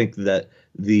I think that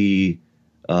the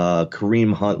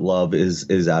Kareem Hunt love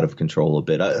is out of control a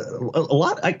bit. A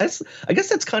lot. I guess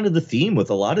that's kind of the theme with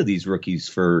a lot of these rookies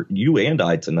for you and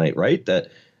I tonight, right?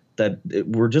 That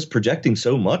we're just projecting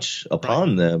so much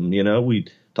upon them. We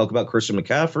talk about Christian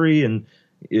McCaffrey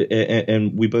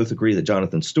and we both agree that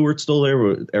Jonathan Stewart's still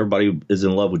there. Everybody is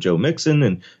in love with Joe Mixon,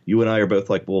 and you and I are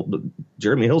both like, well,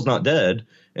 Jeremy Hill's not dead.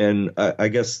 And I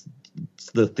guess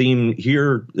the theme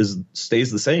here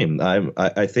stays the same.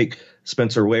 I think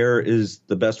Spencer Ware is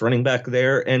the best running back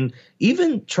there, and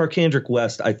even Charkandrick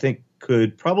West, I think,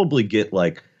 could probably get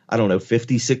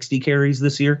 50, 60 carries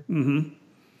this year. Mm-hmm.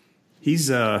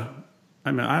 He's I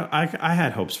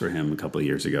had hopes for him a couple of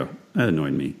years ago. That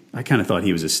annoyed me. I kind of thought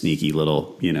he was a sneaky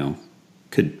little,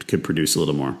 could produce a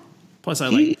little more. Plus, I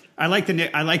like the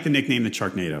nickname the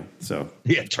Charknado. So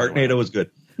yeah, Charknado was good.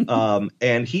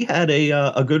 And he had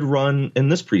a good run in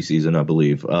this preseason, I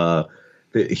believe.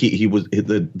 He was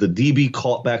the DB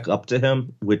caught back up to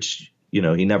him, which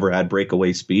he never had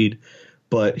breakaway speed,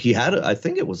 but he had I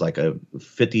think it was like a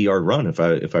 50-yard run if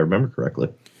I remember correctly.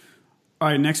 All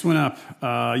right, next one up.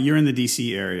 You're in the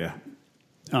D.C. area.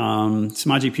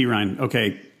 Samaje Perine.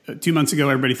 Okay, 2 months ago,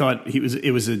 everybody thought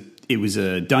it was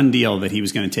a done deal that he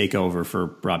was going to take over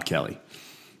for Rob Kelly.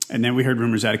 And then we heard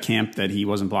rumors out of camp that he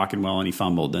wasn't blocking well and he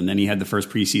fumbled. And then he had the first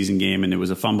preseason game, and it was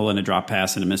a fumble and a drop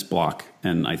pass and a missed block.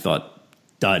 And I thought,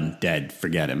 done, dead,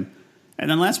 forget him.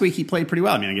 And then last week he played pretty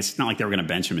well. I guess it's not like they were going to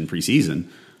bench him in preseason.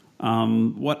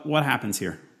 What happens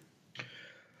here?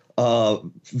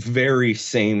 Very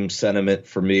same sentiment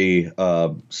for me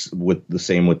with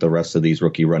the rest of these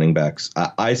rookie running backs.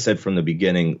 I said from the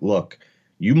beginning, look,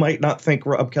 you might not think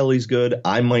Rob Kelly's good.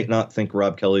 I might not think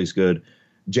Rob Kelly's good.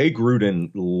 Jay Gruden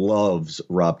loves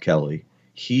Rob Kelly.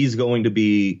 He's going to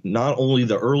be not only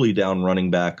the early down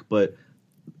running back, but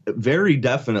very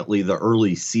definitely the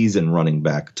early season running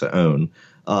back to own.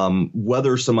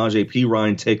 Whether Samaje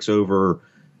Perine takes over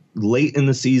late in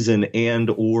the season and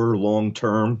or long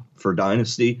term for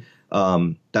Dynasty,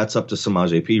 that's up to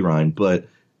Samaje Perine. But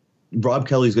Rob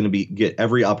Kelly's going to get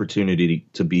every opportunity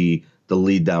to be the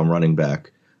lead down running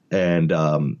back. And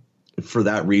for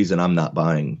that reason, I'm not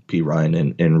buying Perine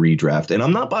in redraft. And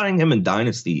I'm not buying him in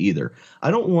Dynasty either. I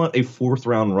don't want a 4th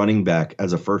round running back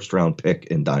as a 1st round pick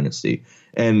in Dynasty.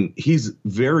 And he's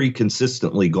very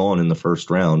consistently gone in the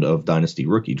 1st round of Dynasty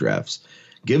rookie drafts.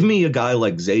 Give me a guy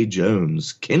like Zay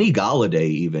Jones, Kenny Golladay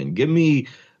even. Give me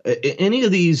any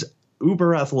of these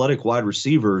uber athletic wide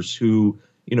receivers who,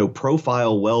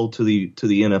 profile well to the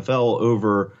NFL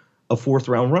over a 4th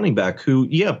round running back who,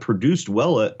 produced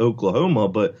well at Oklahoma,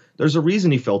 but there's a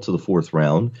reason he fell to the 4th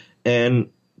round. And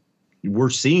we're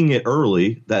seeing it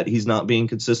early that he's not being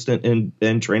consistent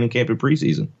in training camp and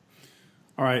preseason.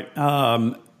 All right.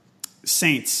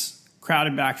 Saints,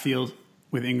 crowded backfield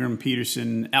with Ingram,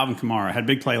 Peterson, Alvin Kamara. Had a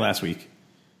big play last week.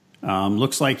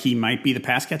 Looks like he might be the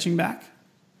pass catching back,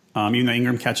 even though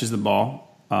Ingram catches the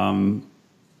ball.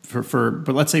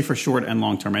 but let's say for short and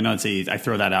long term. I know I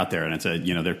throw that out there, and it's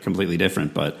they're completely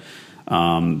different. But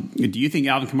do you think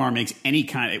Alvin Kamara makes any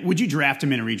kind of? Would you draft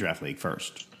him in a redraft league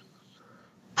first?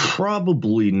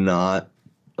 Probably not.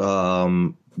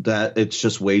 That it's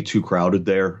just way too crowded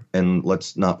there, and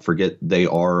let's not forget they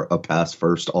are a pass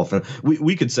first offense.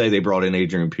 We could say they brought in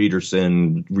Adrian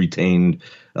Peterson, retained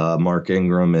Mark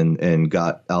Ingram, and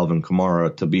got Alvin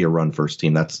Kamara to be a run first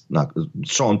team. That's not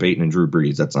Sean Payton and Drew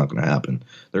Brees. That's not going to happen.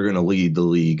 They're going to lead the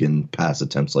league in pass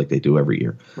attempts like they do every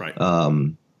year. Right.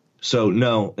 So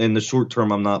no, in the short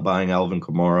term, I'm not buying Alvin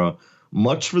Kamara,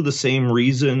 much for the same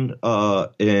reason.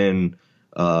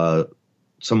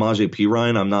 Samaje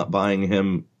Perine, I'm not buying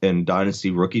him in dynasty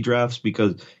rookie drafts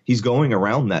because he's going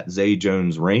around that Zay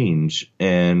Jones range,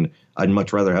 and I'd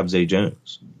much rather have Zay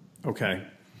Jones. Okay.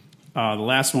 The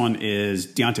last one is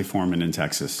Deontay Foreman in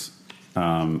Texas.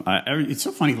 It's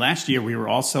so funny. Last year we were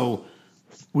also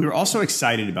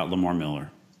excited about Lamar Miller,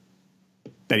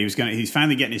 that he's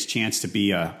finally getting his chance to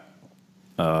be a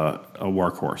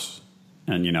workhorse,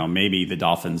 and maybe the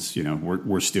Dolphins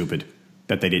were stupid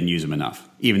that they didn't use him enough,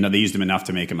 even though they used him enough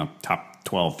to make him a top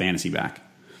 12 fantasy back.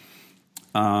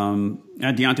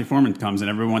 Deontay Foreman comes and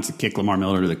everyone wants to kick Lamar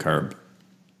Miller to the curb.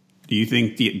 Do you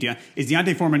think is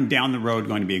Deontay Foreman down the road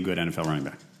going to be a good NFL running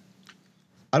back?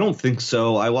 I don't think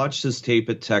so. I watched his tape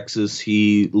at Texas.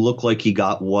 He looked like he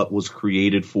got what was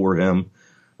created for him.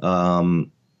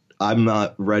 I'm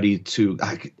not ready to.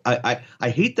 I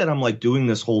hate that I'm like doing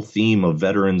this whole theme of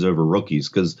veterans over rookies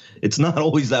because it's not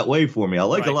always that way for me. I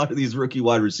like a lot of these rookie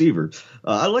wide receivers.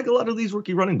 I like a lot of these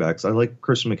rookie running backs. I like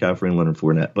Christian McCaffrey and Leonard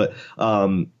Fournette. But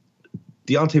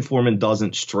Deontay Foreman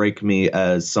doesn't strike me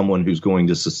as someone who's going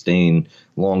to sustain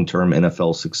long-term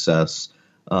NFL success.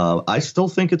 I still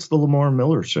think it's the Lamar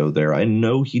Miller show there. I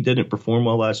know he didn't perform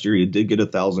well last year. He did get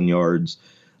 1,000 yards,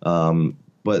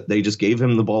 but they just gave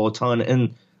him the ball a ton.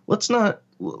 And let's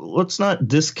not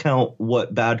discount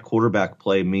what bad quarterback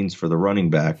play means for the running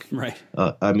back. Right.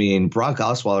 I mean, Brock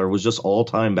Osweiler was just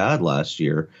all-time bad last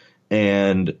year.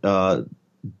 And,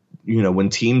 when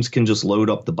teams can just load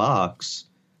up the box,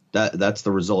 that's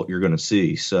the result you're going to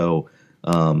see. So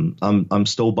I'm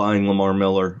still buying Lamar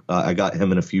Miller. I got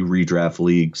him in a few redraft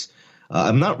leagues.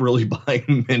 I'm not really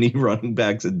buying many running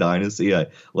backs in Dynasty. I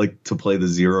like to play the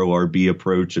zero RB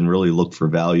approach and really look for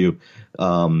value.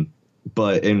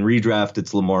 But in redraft,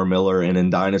 it's Lamar Miller, and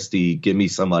in Dynasty, give me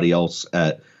somebody else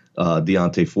at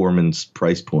Deontay Foreman's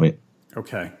price point.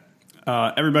 Okay.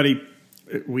 Everybody,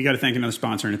 we got to thank another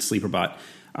sponsor, and it's SleeperBot.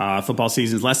 Football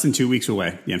season is less than 2 weeks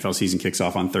away. The NFL season kicks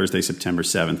off on Thursday, September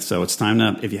 7th. So it's time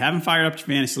to, if you haven't fired up your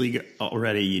fantasy league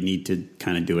already, you need to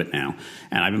kind of do it now.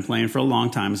 And I've been playing for a long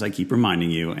time, as I keep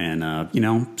reminding you. And,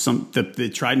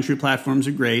 the tried and true platforms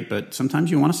are great, but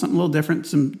sometimes you want something a little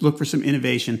different, look for some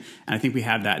innovation. And I think we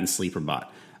have that in SleeperBot.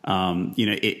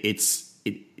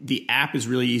 The app is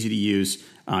really easy to use.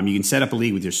 You can set up a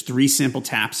league with just 3 simple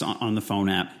taps on the phone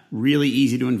app. Really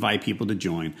easy to invite people to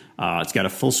join. It's got a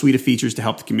full suite of features to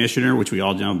help the commissioner, which we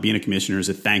all know being a commissioner is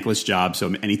a thankless job.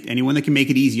 So anyone that can make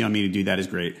it easy on me to do that is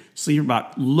great.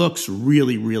 SleeperBot looks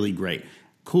really, really great.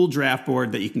 Cool draft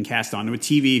board that you can cast onto a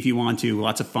TV if you want to.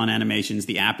 Lots of fun animations.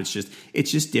 The app, it's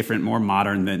just different, more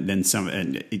modern than some,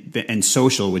 and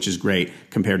social, which is great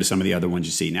compared to some of the other ones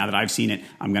you see. Now that I've seen it,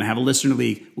 I'm going to have a listener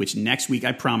league, which next week,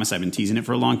 I promise, I've been teasing it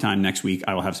for a long time. Next week,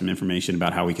 I will have some information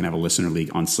about how we can have a listener league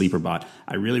on SleeperBot.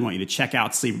 I really want you to check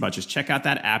out SleeperBot. Just check out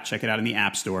that app. Check it out in the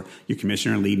App Store. Your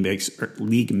commissioner and league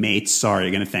mates, are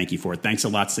going to thank you for it. Thanks a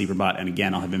lot, SleeperBot. And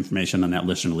again, I'll have information on that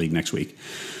listener league next week.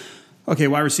 Okay,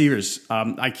 wide receivers.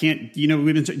 I can't,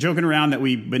 we've been joking around that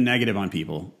we've been negative on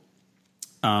people.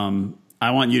 I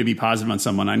want you to be positive on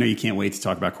someone. I know you can't wait to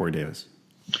talk about Corey Davis.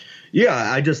 Yeah,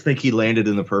 I just think he landed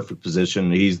in the perfect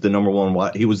position. He was the number one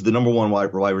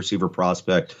wide receiver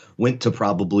prospect, went to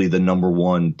probably the number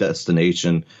one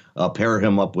destination. Pair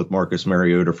him up with Marcus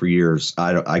Mariota for years.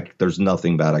 There's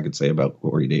nothing bad I could say about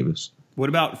Corey Davis. What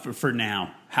about for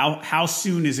now? How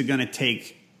soon is it going to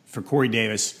take for Corey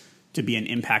Davis to be an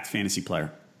impact fantasy player?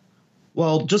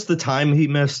 Well, just the time he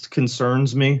missed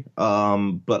concerns me,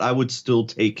 but I would still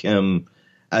take him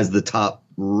as the top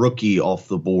rookie off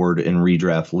the board in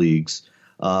redraft leagues.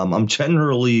 I'm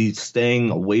generally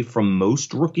staying away from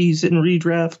most rookies in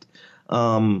redraft.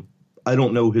 I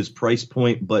don't know his price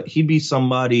point, but he'd be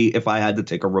somebody, if I had to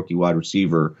take a rookie wide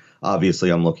receiver, obviously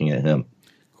I'm looking at him.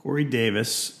 Corey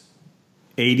Davis,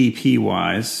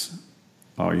 ADP-wise,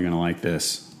 you're going to like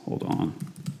this. Hold on.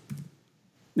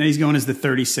 Now he's going as the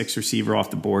 36th receiver off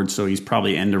the board, so he's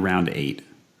probably end around 8.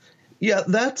 Yeah,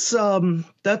 that's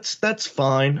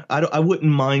fine. I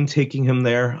wouldn't mind taking him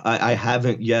there. I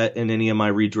haven't yet in any of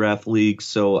my redraft leagues,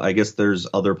 so I guess there's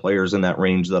other players in that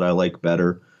range that I like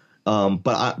better.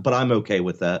 But I'm okay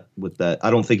with that. I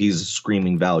don't think he's a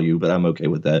screaming value, but I'm okay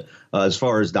with that. As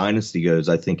far as dynasty goes,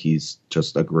 I think he's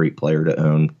just a great player to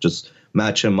own. Just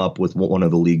match him up with one of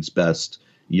the league's best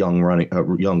young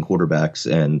quarterbacks,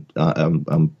 and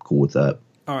I'm cool with that.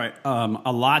 All right,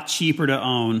 a lot cheaper to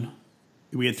own.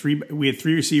 We had three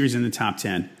receivers in the top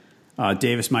 10.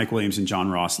 Davis, Mike Williams, and John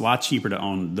Ross. A lot cheaper to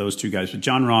own those two guys. But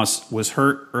John Ross was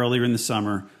hurt earlier in the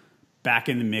summer. Back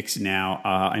in the mix now.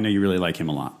 I know you really like him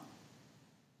a lot.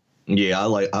 Yeah,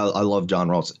 I love John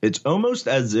Ross. It's almost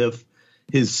as if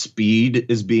his speed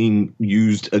is being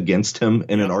used against him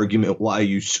in an argument why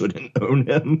you shouldn't own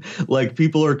him. Like,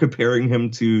 people are comparing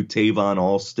him to Tavon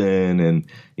Alston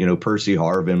and, Percy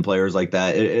Harvin, players like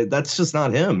that. That's just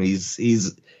not him.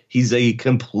 He's a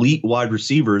complete wide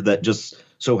receiver that just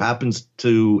so happens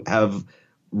to have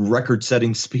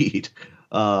record-setting speed.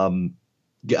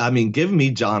 Give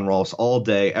me John Ross all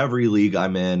day, every league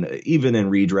I'm in, even in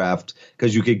redraft,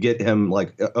 because you could get him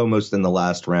like almost in the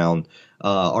last round.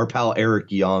 Our pal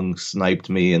Eric Young sniped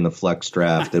me in the flex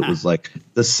draft. It was like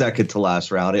the second to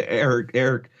last round.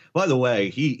 Eric, by the way,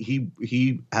 he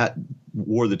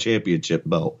wore the championship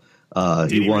belt.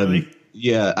 He won. Really?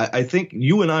 Yeah, I think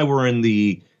you and I were in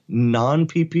the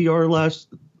non-PPR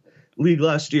league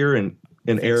last year, and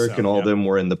Eric and all of them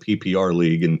were in the PPR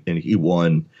league, and he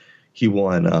won. He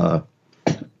won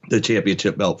the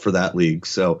championship belt for that league.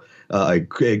 So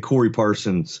Corey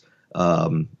Parsons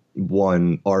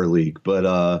won our league.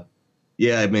 But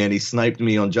yeah, man, he sniped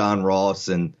me on John Ross,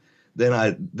 and then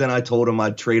I told him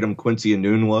I'd trade him Quincy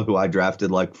Enunwa, who I drafted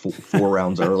like four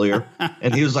rounds earlier,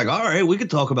 and he was like, "All right, we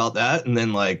could talk about that." And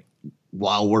then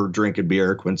while we're drinking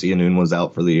beer, Quincy Enunwa was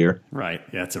out for the year. Right.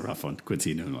 Yeah, it's a rough one,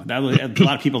 Quincy Enunwa. A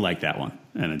lot of people like that one,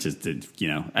 and it just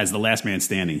as the last man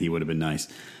standing, he would have been nice.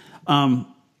 So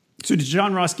did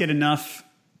John Ross get enough?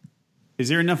 Is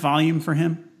there enough volume for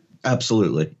him?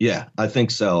 Absolutely. Yeah, I think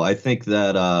so. I think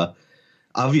that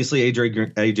obviously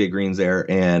AJ Green's there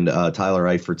and Tyler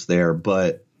Eifert's there.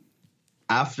 But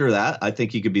after that, I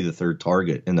think he could be the third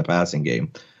target in the passing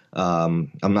game.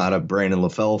 I'm not a Brandon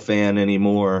LaFell fan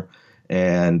anymore.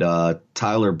 And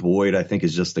Tyler Boyd, I think,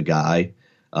 is just a guy.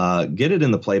 Get it in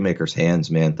the playmaker's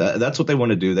hands, man. That's what they want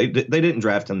to do. They didn't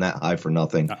draft him that high for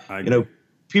nothing.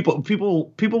 People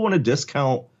want to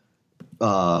discount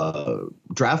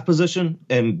draft position,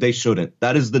 and they shouldn't.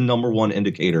 That is the number one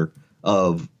indicator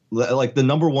of the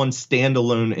number one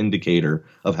standalone indicator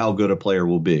of how good a player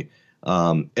will be.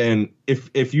 And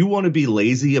if you want to be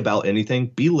lazy about anything,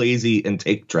 be lazy and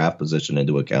take draft position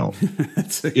into account.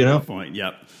 That's a good point.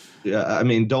 Yep. Yeah.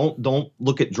 Don't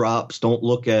look at drops. Don't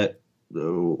look at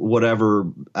whatever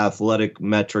athletic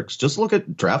metrics. Just look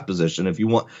at draft position. If you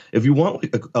want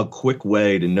a quick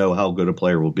way to know how good a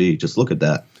player will be, just look at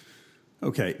that.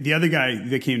 Okay. The other guy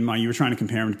that came to mind, you were trying to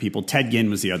compare him to people. Ted Ginn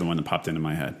was the other one that popped into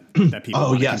my head that people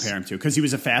want to compare him to, because he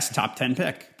was a fast top 10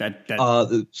 pick.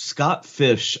 Scott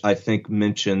Fish, I think,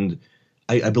 mentioned,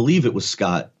 I believe it was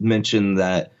Scott, mentioned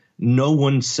that no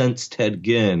one since Ted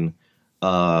Ginn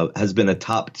has been a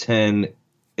top 10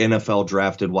 NFL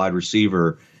drafted wide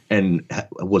receiver and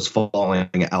was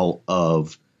falling out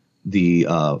of the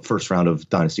first round of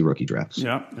dynasty rookie drafts.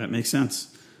 Yeah, that makes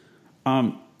sense.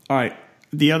 All right.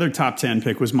 The other top 10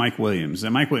 pick was Mike Williams.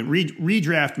 And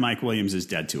redraft Mike Williams is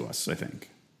dead to us, I think,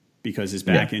 because his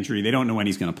back injury, they don't know when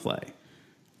he's going to play.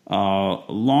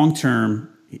 Long term,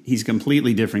 he's a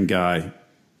completely different guy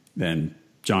than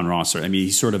John Ross.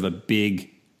 He's sort of a big,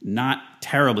 not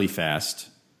terribly fast,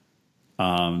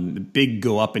 big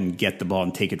go up and get the ball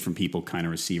and take it from people kind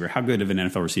of receiver. How good of an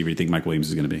NFL receiver do you think Mike Williams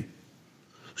is going to be?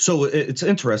 So it's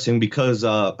interesting because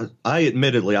I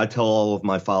tell all of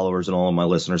my followers and all of my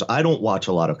listeners, I don't watch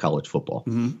a lot of college football.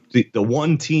 Mm-hmm. The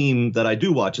one team that I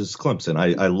do watch is Clemson.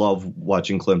 I love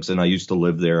watching Clemson. I used to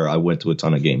live there. I went to a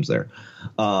ton of games there.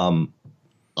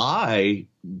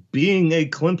 Being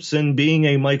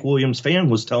a Mike Williams fan,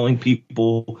 was telling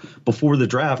people before the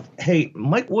draft, hey,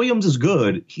 Mike Williams is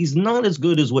good. He's not as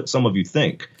good as what some of you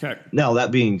think. Okay. Now,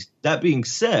 that being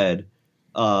said,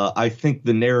 I think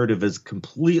the narrative is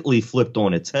completely flipped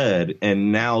on its head,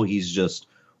 and now he's just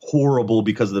horrible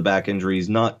because of the back injuries.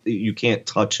 You can't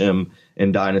touch him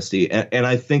in Dynasty, and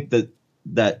I think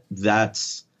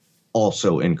that's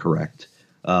also incorrect.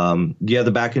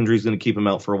 The back injury is going to keep him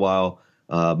out for a while.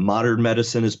 Modern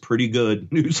medicine is pretty good.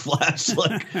 Newsflash!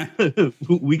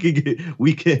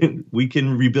 We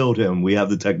can rebuild him. We have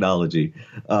the technology.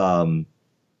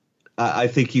 I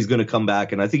think he's going to come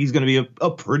back, and I think he's going to be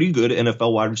a pretty good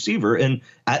NFL wide receiver. And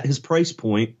at his price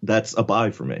point, that's a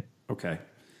buy for me. Okay.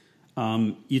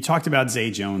 You talked about Zay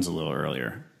Jones a little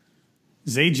earlier.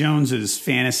 Zay Jones's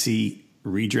fantasy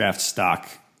redraft stock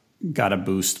got a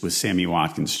boost with Sammy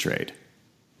Watkins' trade.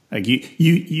 Like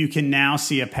you can now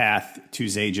see a path to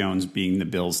Zay Jones being the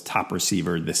Bills' top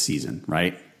receiver this season,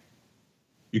 right?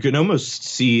 You can almost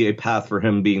see a path for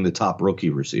him being the top rookie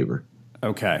receiver.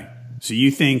 Okay. So you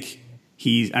think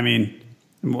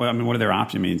what are their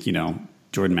options?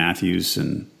 Jordan Matthews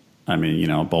and,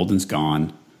 Bolden's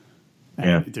gone.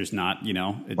 Yeah. There's not,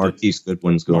 Marquise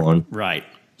Goodwin's gone. Right.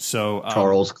 So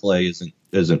Charles Clay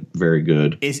isn't very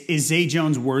good. Is Zay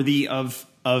Jones worthy of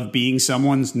being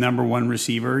someone's number one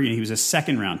receiver? He was a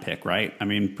second round pick, right? I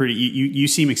mean, you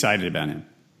seem excited about him.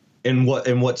 In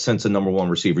what sense a number one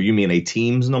receiver? You mean a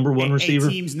team's number one receiver?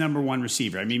 A team's number one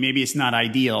receiver. I mean, maybe it's not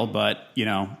ideal, but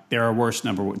there are worse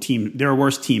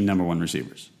team number one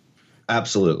receivers.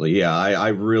 Absolutely, yeah. I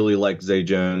really like Zay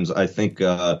Jones. I think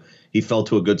he fell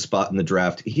to a good spot in the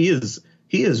draft. He is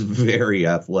very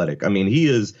athletic. I mean, he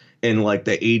is in like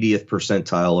the 80th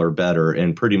percentile or better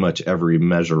in pretty much every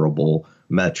measurable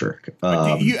metric.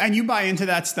 You buy into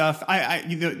that stuff? I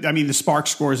mean, the Spark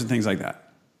scores and things like that.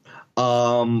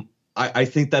 I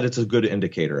think that it's a good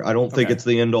indicator. I don't think it's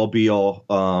the end all be all.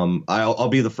 I'll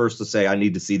be the first to say I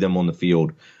need to see them on the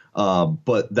field.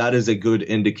 But that is a good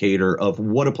indicator of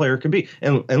what a player can be.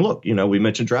 And look, we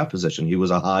mentioned draft position. He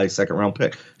was a high second round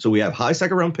pick. So we have high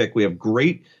second round pick. We have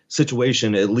great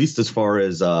situation, at least as far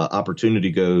as opportunity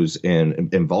goes and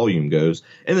volume goes.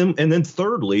 And then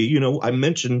thirdly, I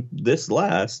mentioned this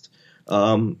last,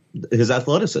 his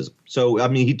athleticism. So, I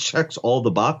mean, he checks all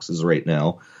the boxes right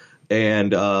now.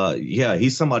 And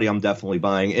he's somebody I'm definitely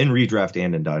buying in redraft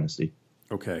and in dynasty.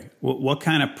 Okay. What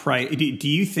kind of price do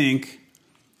you think?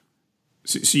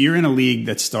 So you're in a league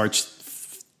that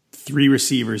starts 3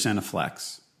 receivers and a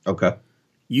flex. Okay.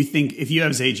 You think if you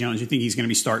have Zay Jones, you think he's going to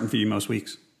be starting for you most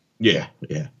weeks? Yeah,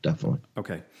 definitely.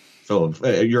 Okay. So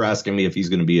if you're asking me if he's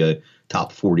going to be a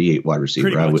top 48 wide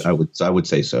receiver, I would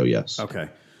say so. Yes. Okay.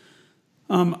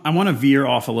 I want to veer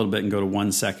off a little bit and go to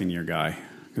 1 second year guy,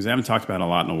 because I haven't talked about it a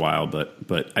lot in a while,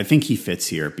 but I think he fits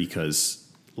here because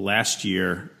last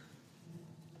year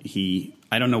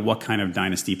I don't know what kind of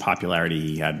dynasty popularity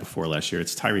he had before last year.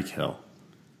 It's Tyreek Hill.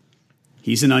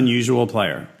 He's an unusual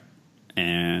player.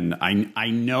 And I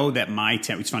know that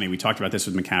it's funny, we talked about this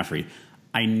with McCaffrey.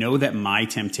 I know that my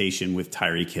temptation with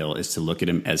Tyreek Hill is to look at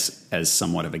him as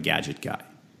somewhat of a gadget guy.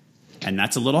 And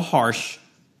that's a little harsh,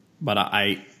 but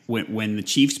when the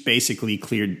Chiefs basically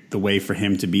cleared the way for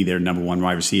him to be their number one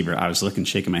wide receiver, I was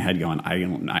shaking my head going,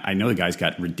 I know the guy's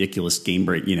got ridiculous game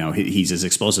break. He's as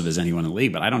explosive as anyone in the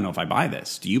league, but I don't know if I buy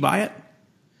this. Do you buy it?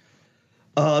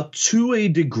 To a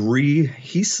degree,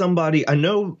 he's somebody, I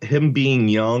know him being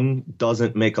young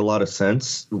doesn't make a lot of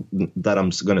sense that I'm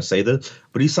going to say this,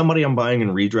 but he's somebody I'm buying in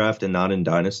redraft and not in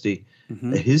dynasty.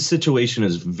 Mm-hmm. His situation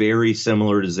is very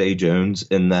similar to Zay Jones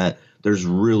in that there's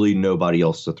really nobody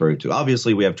else to throw to.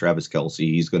 Obviously, we have Travis Kelce.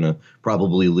 He's going to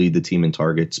probably lead the team in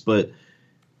targets, but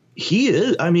he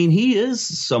is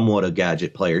somewhat a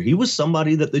gadget player. He was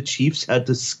somebody that the Chiefs had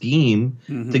to scheme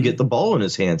to get the ball in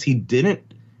his hands. He didn't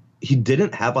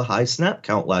have a high snap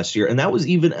count last year, and that was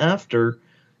even after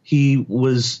he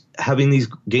was having these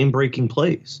game-breaking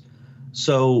plays.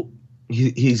 So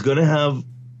he's going to have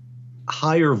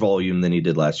higher volume than he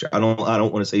did last year. I don't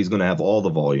want to say he's going to have all the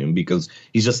volume because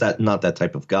he's just not that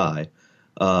type of guy.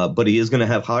 But he is going to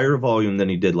have higher volume than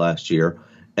he did last year.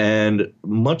 And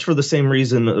much for the same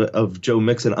reason of Joe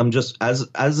Mixon, I'm just as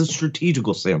a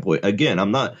strategical standpoint. Again,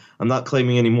 I'm not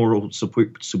claiming any moral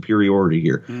superiority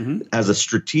here. Mm-hmm. As a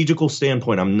strategical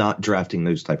standpoint, I'm not drafting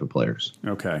those type of players.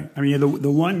 Okay. I mean,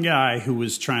 the one guy who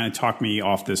was trying to talk me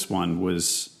off this one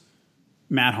was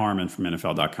Matt Harmon from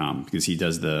NFL.com, because he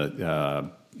does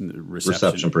the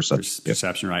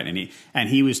reception, right? And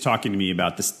he was talking to me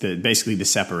about this, basically the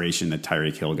separation that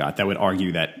Tyreek Hill got. That would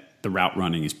argue that the route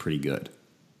running is pretty good.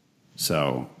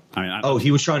 So, I mean,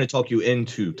 he was trying to talk you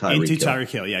into Tyreek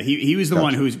Hill. Yeah, he was the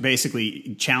one who was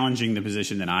basically challenging the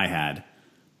position that I had,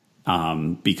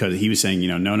 because he was saying,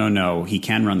 no, he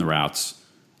can run the routes.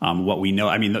 What we know,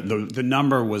 I mean, the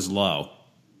number was low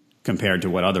compared to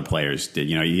what other players did.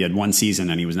 He had one season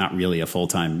and he was not really a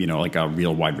full-time, like a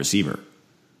real wide receiver.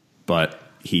 But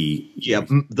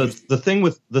the thing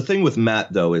with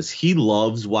Matt though is he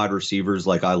loves wide receivers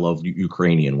like I love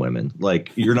Ukrainian women.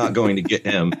 Like, you're not going to get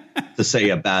him to say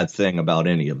a bad thing about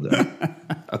any of them.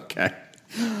 Okay.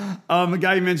 The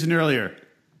guy you mentioned earlier,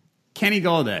 Kenny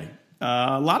Golladay,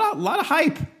 a lot of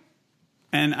hype,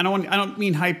 and I don't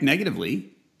mean hype negatively.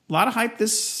 hype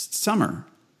this summer.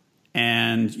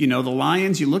 And, the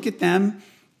Lions, you look at them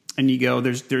and you go,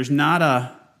 there's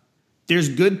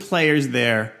good players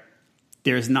there.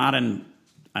 There's not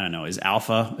is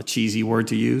alpha a cheesy word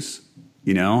to use?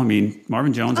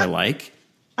 Marvin Jones I like.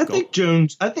 I think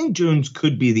Jones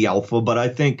could be the alpha, but I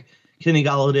think Kenny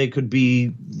Golladay could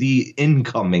be the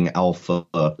incoming alpha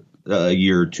a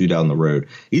year or two down the road.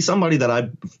 He's somebody that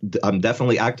I'm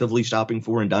definitely actively shopping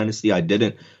for in Dynasty. I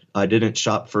didn't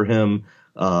shop for him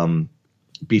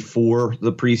before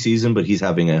the preseason, but he's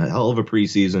having a hell of a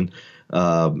preseason.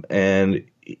 And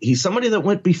he's somebody that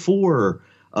went before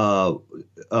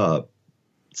Samaje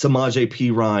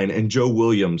Perine and Joe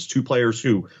Williams, two players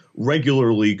who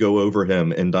regularly go over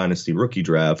him in Dynasty rookie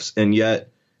drafts, and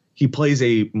yet he plays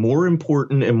a more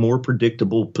important and more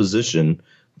predictable position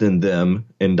than them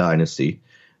in Dynasty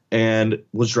and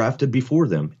was drafted before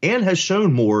them and has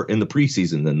shown more in the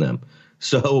preseason than them.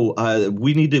 So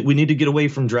we need to get away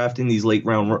from drafting these late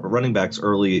round running backs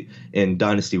early in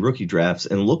Dynasty rookie drafts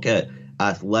and look at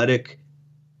athletic,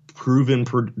 proven,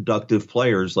 productive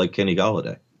players like Kenny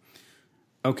Golladay.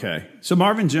 Okay. So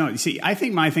Marvin Jones, see, I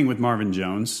think my thing with Marvin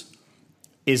Jones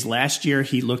is last year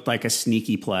he looked like a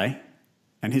sneaky play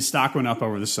and his stock went up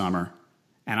over the summer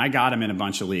and I got him in a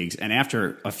bunch of leagues. And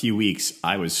after a few weeks,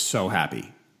 I was so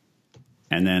happy.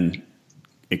 And then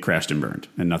it crashed and burned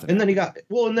and nothing. And then he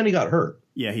got hurt.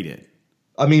 Yeah, he did.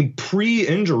 I mean,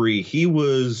 pre-injury, he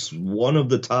was one of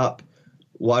the top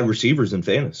wide receivers in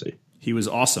fantasy. He was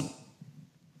awesome.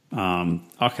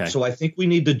 Okay. So I think we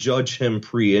need to judge him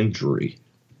pre-injury.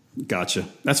 Gotcha.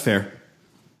 That's fair.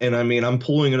 And I mean, I'm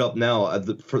pulling it up now.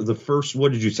 For the first,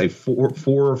 what did you say, four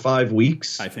or 5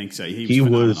 weeks? I think so. He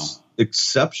was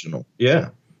exceptional. Yeah.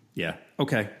 Yeah.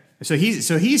 Okay. So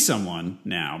he's someone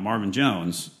now, Marvin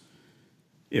Jones.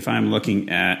 If I'm looking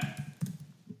at,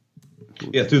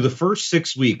 through the first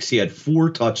 6 weeks, he had 4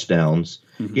 touchdowns.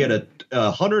 Mm-hmm. He had a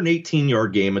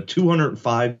 118-yard game, a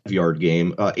 205-yard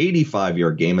game,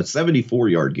 85-yard game, a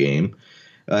 74-yard game,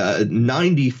 a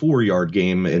 94-yard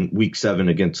game in Week 7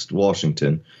 against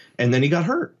Washington, and then he got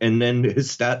hurt, and then his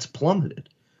stats plummeted.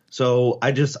 So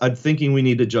I'm thinking we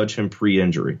need to judge him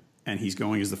pre-injury. And he's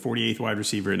going as the 48th wide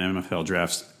receiver in NFL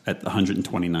drafts at the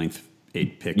 129th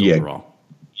pick overall.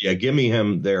 Yeah, give me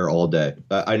him there all day.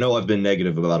 I know I've been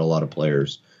negative about a lot of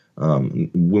players.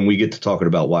 When we get to talking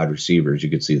about wide receivers,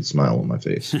 you could see the smile on my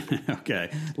face.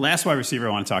 Okay. Last wide receiver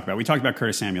I want to talk about. We talked about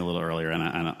Curtis Samuel a little earlier,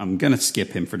 and I'm going to skip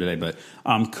him for today. But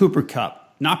Cooper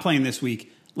Kupp, not playing this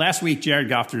week. Last week, Jared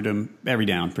Goff threw him every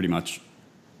down, pretty much.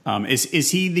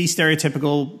 Is he the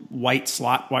stereotypical white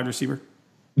slot wide receiver?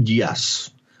 Yes.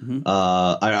 Mm-hmm.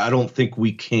 I don't think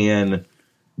we can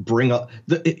bring up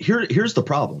here's the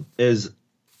problem is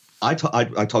I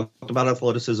talked about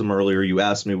athleticism earlier. You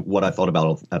asked me what I thought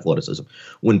about athleticism.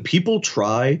 When people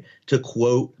try to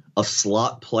quote a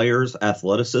slot player's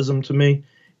athleticism to me,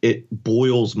 it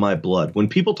boils my blood. When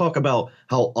people talk about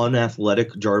how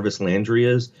unathletic Jarvis Landry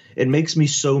is, it makes me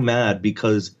so mad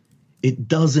because it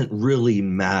doesn't really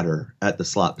matter at the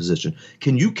slot position.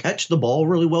 Can you catch the ball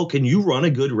really well? Can you run a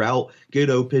good route,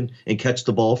 get open, and catch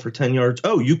the ball for 10 yards?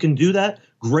 Oh, you can do that?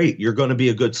 Great. You're going to be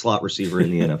a good slot receiver in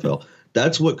the NFL.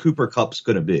 That's what Cooper Kupp's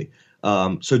going to be.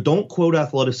 So don't quote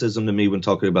athleticism to me when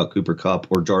talking about Cooper Kupp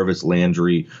or Jarvis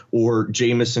Landry or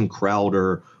Jamison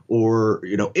Crowder or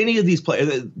any of these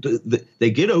players. They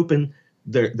get open.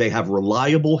 They have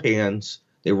reliable hands.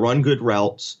 They run good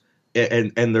routes.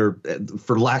 And they're,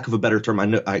 for lack of a better term,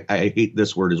 I hate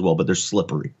this word as well, but they're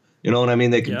slippery. You know what I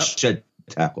mean? They can shed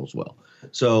tackles well.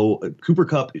 So Cooper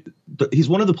Kupp, he's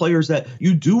one of the players that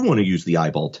you do want to use the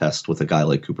eyeball test with a guy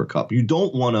like Cooper Kupp. You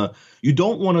don't want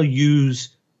to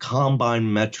use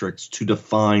combine metrics to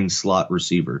define slot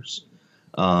receivers.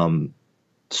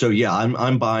 So yeah,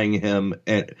 I'm buying him,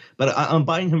 but I'm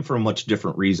buying him for a much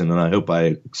different reason, and I hope I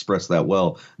expressed that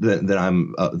well. Than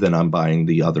I'm buying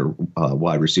the other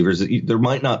wide receivers. There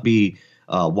might not be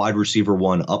wide receiver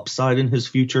 1 upside in his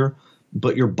future,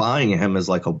 but you're buying him as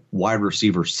like a wide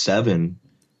receiver 7,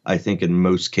 I think in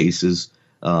most cases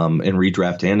in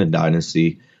redraft and in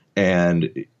dynasty,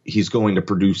 and he's going to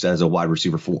produce as a wide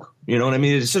receiver 4. You know what I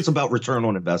mean? It's just about return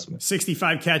on investment.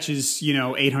 65 catches,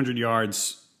 800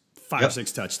 yards. 5 or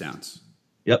 6 touchdowns.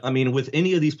 Yep. I mean, with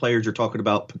any of these players, you're talking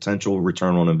about potential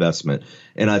return on investment.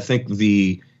 And I think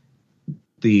the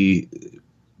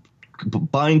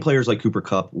buying players like Cooper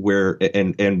Kupp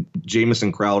and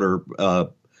Jamison Crowder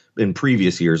in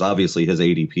previous years. Obviously, his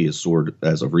ADP has soared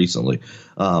as of recently.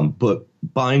 But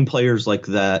buying players like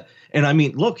that, and I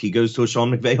mean, look, he goes to a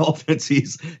Sean McVay offense.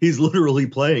 He's literally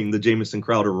playing the Jamison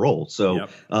Crowder role. So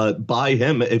buy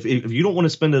him if you don't want to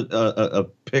spend a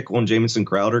pick on Jamison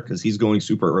Crowder because he's going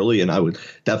super early, and I would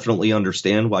definitely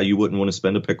understand why you wouldn't want to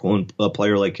spend a pick on a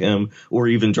player like him or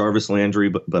even Jarvis Landry.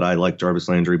 But I like Jarvis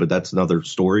Landry, but that's another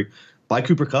story. Buy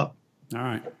Cooper Kupp. All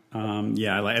right.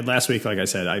 Last week, like I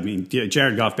said, I mean,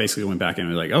 Jared Goff basically went back in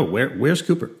and was like, oh, where's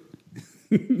Cooper?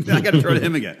 I got to throw to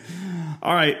him again.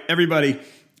 All right, everybody.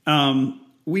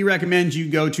 We recommend you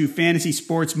go to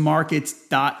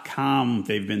fantasysportsmarkets.com.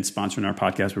 They've been sponsoring our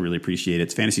podcast. We really appreciate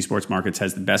it. Fantasy Sports Markets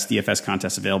has the best DFS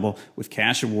contests available with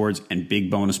cash awards and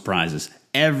big bonus prizes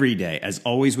every day. As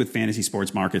always with Fantasy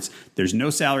Sports Markets, there's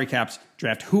no salary caps.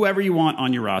 Draft whoever you want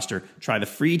on your roster. Try the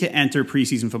free-to-enter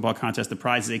preseason football contest. The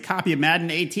prize is a copy of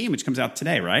Madden 18, which comes out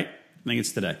today, right? I think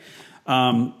it's today.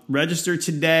 Register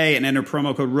today and enter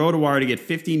promo code ROTOWIRE to get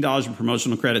 $15 in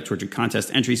promotional credit towards your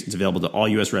contest entries. It's available to all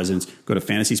U.S. residents. Go to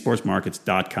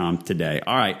fantasysportsmarkets.com today.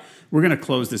 All right, we're going to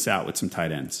close this out with some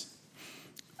tight ends.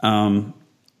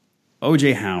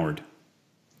 O.J. Howard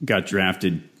got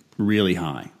drafted really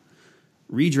high.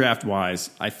 Redraft-wise,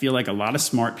 I feel like a lot of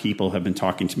smart people have been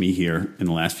talking to me here in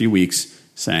the last few weeks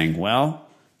saying, well,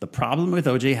 the problem with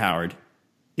O.J. Howard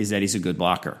is that he's a good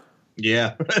blocker.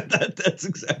 Yeah, that's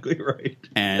exactly right.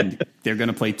 And they're going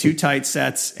to play two tight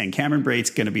sets, and Cameron Brate's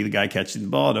going to be the guy catching the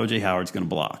ball, and O.J. Howard's going to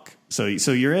block. So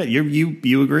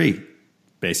you agree,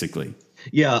 basically.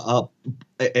 Yeah,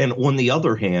 and on the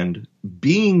other hand,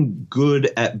 being good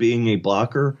at being a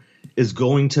blocker is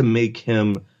going to make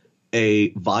him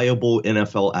a viable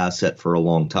NFL asset for a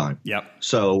long time. Yep.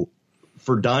 So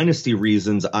for dynasty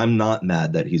reasons, I'm not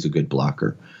mad that he's a good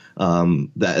blocker.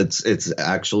 It's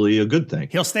actually a good thing.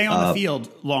 He'll stay on the field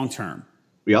long term.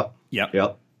 Yep.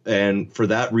 And for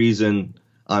that reason,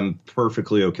 I'm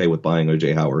perfectly okay with buying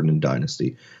O.J. Howard in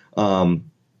dynasty.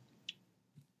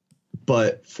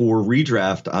 But for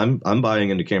redraft, I'm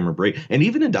buying into Cameron Brate. And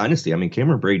even in dynasty, I mean,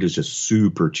 Cameron Brate is just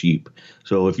super cheap.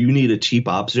 So if you need a cheap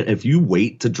option, if you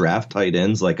wait to draft tight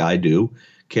ends like I do,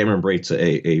 Cameron Brate's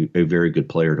a very good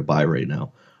player to buy right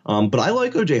now. But I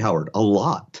like O.J. Howard a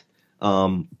lot.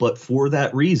 But for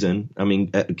that reason, I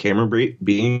mean, Cameron Brate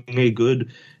being a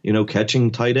good, catching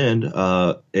tight end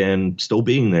and still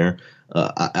being there,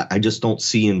 I just don't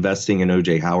see investing in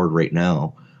O.J. Howard right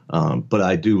now. But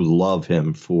I do love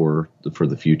him for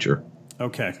the future.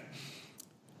 Okay.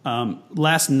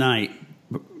 Last night,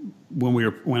 when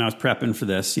I was prepping for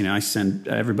this, I send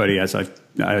everybody, as I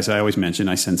always mention,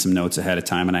 I send some notes ahead of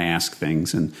time and I ask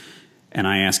things and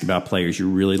I ask about players you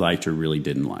really liked or really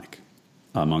didn't like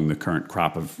among the current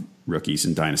crop of rookies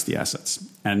and dynasty assets.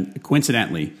 And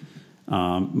coincidentally,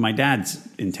 my dad's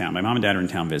in town. My mom and dad are in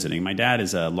town visiting. My dad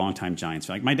is a longtime Giants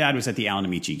fan. Like, my dad was at the Allen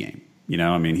Amici game.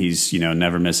 He's,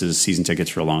 never misses season tickets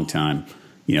for a long time,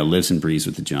 lives and breathes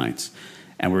with the Giants.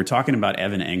 And we were talking about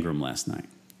Evan Engram last night.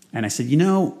 And I said,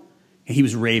 he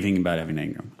was raving about Evan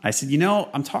Engram. I said,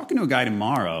 I'm talking to a guy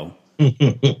tomorrow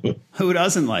who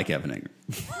doesn't like Evan Engram.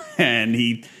 And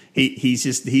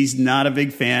he's not a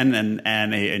big fan.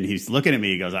 And he's looking at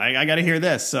me. He goes, I got to hear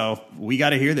this. So we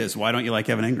got to hear this. Why don't you like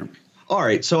Evan Engram? All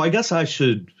right, so I guess I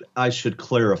should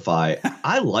clarify.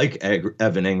 I like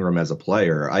Evan Engram as a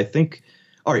player. I think.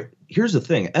 All right, here's the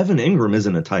thing: Evan Engram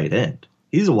isn't a tight end.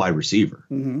 He's a wide receiver.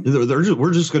 Mm-hmm.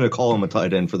 We're just going to call him a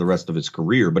tight end for the rest of his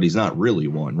career, but he's not really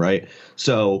one, right?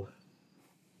 So,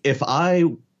 if I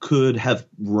could have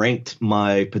ranked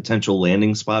my potential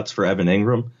landing spots for Evan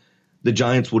Engram, the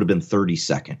Giants would have been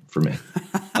 32nd for me.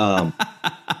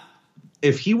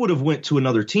 If he would have went to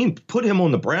another team, put him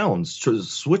on the Browns,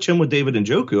 switch him with David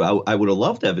Njoku, I would have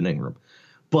loved Evan Engram.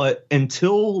 But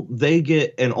until they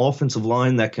get an offensive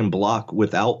line that can block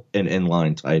without an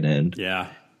inline tight end,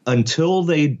 until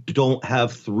they don't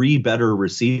have three better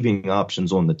receiving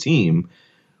options on the team,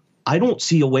 I don't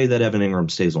see a way that Evan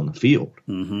Engram stays on the field.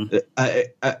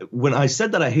 Mm-hmm. When I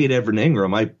said that I hate Evan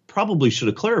Engram, I probably should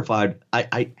have clarified.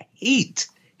 I hate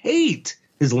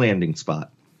his landing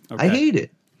spot. Okay. I hate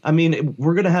it. I mean,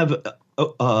 we're going to have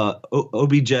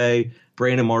OBJ,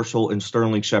 Brandon Marshall, and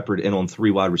Sterling Shepard in on three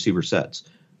wide receiver sets.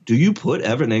 Do you put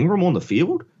Evan Engram on the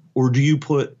field, or do you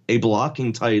put a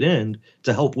blocking tight end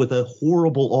to help with a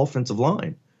horrible offensive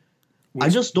line? I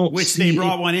just don't see. Which they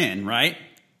brought one in, right?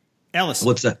 Ellison.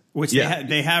 What's that? Which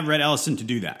they have Rhett Ellison to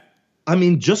do that. I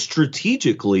mean, just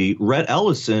strategically, Rhett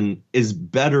Ellison is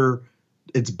better.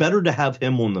 It's better to have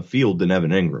him on the field than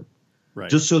Evan Engram, right?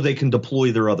 Just so they can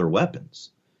deploy their other weapons.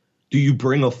 Do you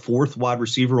bring a fourth wide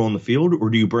receiver on the field, or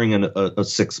do you bring in a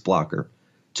sixth blocker?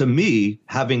 to me,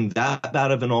 having that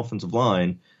bad of an offensive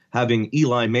line, having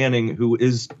Eli Manning, who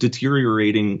is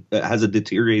deteriorating, has a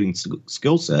deteriorating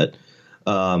skill set.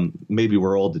 Maybe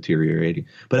we're all deteriorating,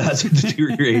 but has a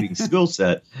deteriorating skill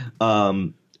set.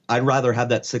 I'd rather have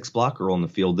that sixth blocker on the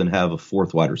field than have a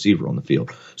fourth wide receiver on the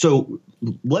field. So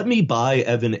let me buy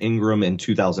Evan Ingram in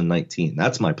 2019.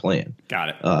 That's my plan.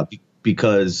 Got it.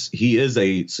 Because he is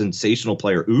a sensational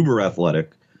player, uber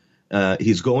athletic.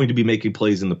 He's going to be making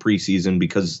plays in the preseason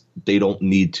because they don't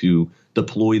need to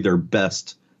deploy their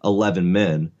best 11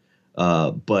 men.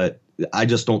 But I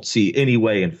just don't see any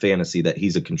way in fantasy that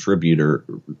he's a contributor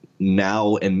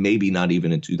now and maybe not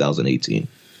even in 2018.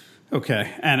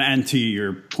 Okay, and to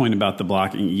your point about the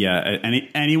blocking, yeah,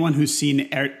 anyone who's seen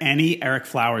any Eric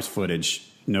Flowers footage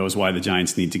knows why the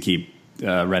Giants need to keep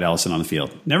Red Ellison on the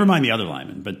field. Never mind the other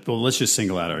linemen, but let's just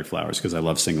single out Eric Flowers because I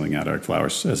love singling out Eric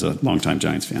Flowers as a longtime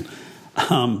Giants fan.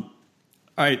 All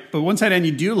right, but one tight end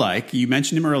you do like, you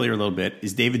mentioned him earlier a little bit,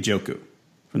 is David Njoku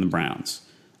from the Browns.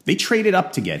 They traded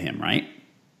up to get him, right?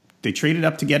 They traded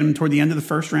up to get him toward the end of the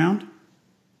first round,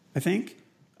 I think.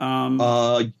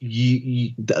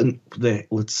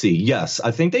 Let's see. Yes, I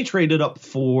think they traded up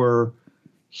for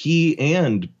he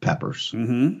and Peppers.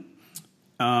 Mm-hmm.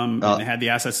 And they had the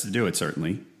assets to do it,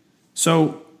 certainly.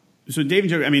 So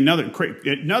David Njoku, I mean,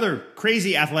 another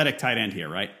crazy athletic tight end here,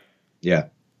 right? Yeah.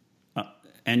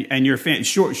 And you're a fan.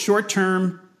 Short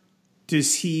term,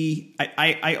 does he?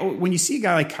 I when you see a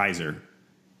guy like Kaiser,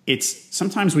 it's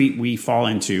sometimes we fall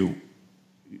into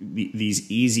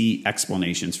these easy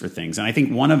explanations for things, and I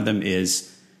think one of them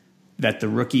is that the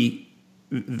rookie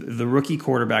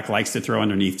quarterback likes to throw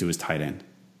underneath to his tight end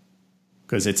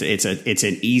because it's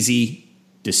an easy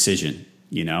decision,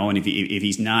 you know. And if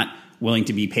he's not willing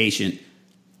to be patient,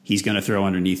 he's going to throw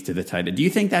underneath to the tight end. Do you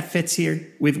think that fits here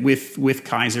with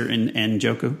Kaiser and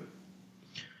Njoku?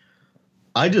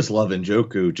 I just love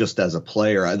Njoku just as a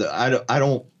player. I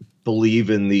don't believe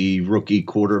in the rookie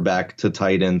quarterback to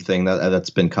tight end thing.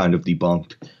 That's been kind of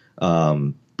debunked.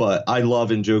 But I love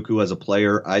Njoku as a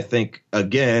player. I think,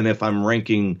 again, if I'm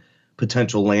ranking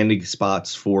potential landing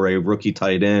spots for a rookie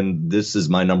tight end, this is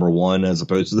my number one as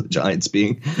opposed to the Giants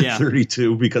being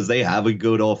 32 because they have a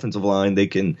good offensive line. They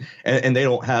can, and they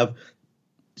don't have,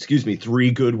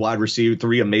 three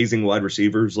amazing wide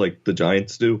receivers like the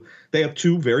Giants do. They have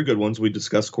two very good ones. We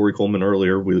discussed Corey Coleman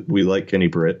earlier. We like Kenny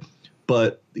Britt.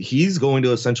 But he's going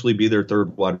to essentially be their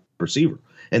third wide receiver.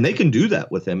 And they can do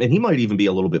that with him. And he might even be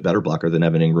a little bit better blocker than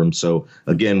Evan Ingram. So,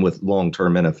 again, with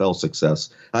long-term NFL success,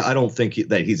 I don't think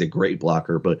that he's a great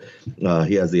blocker, but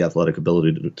he has the athletic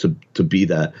ability to be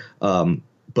that.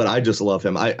 But I just love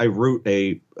him. I wrote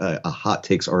a hot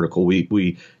takes article.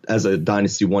 We as a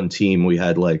Dynasty One team, we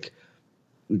had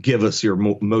give us your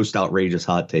most outrageous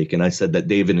hot take. And I said that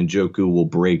David Njoku will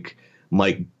break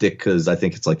Mike Ditka's, I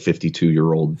think it's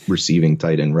 52-year-old receiving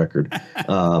tight end record.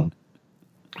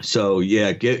 So,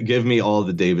 yeah, give me all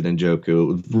the David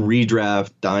Njoku.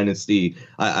 Redraft, Dynasty.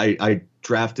 I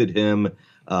drafted him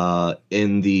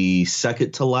in the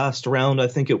second to last round, I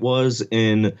think it was,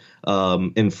 in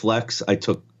Flex. I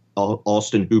took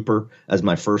Austin Hooper as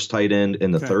my first tight end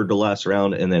in the third to last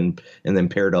round, and then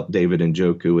paired up David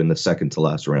Njoku in the second to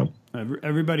last round.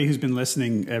 Everybody who's been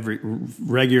listening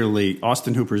regularly,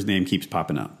 Austin Hooper's name keeps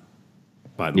popping up.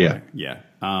 By the way, yeah,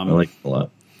 I like it a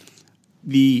lot.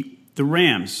 The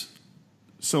Rams.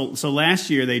 So last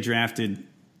year they drafted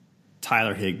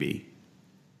Tyler Higbee,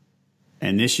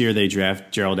 and this year they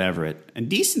draft Gerald Everett. And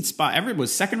decent spot. Everett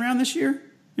was second round this year,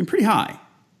 and pretty high.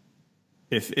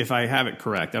 If I have it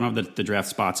correct, I don't have the draft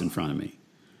spots in front of me.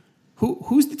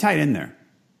 Who's the tight end there?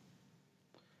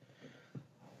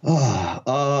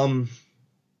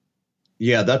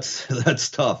 Yeah, that's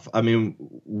tough. I mean,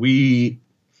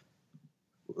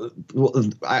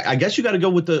 I guess you got to go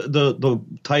with the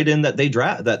tight end that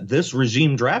that this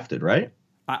regime drafted, right?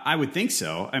 I would think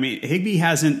so. I mean, Higbee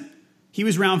he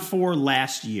was round 4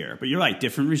 last year, but you're right,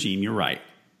 different regime. You're right.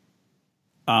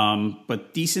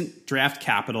 But decent draft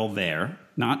capital there.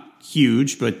 Not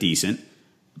huge, but decent.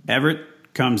 Everett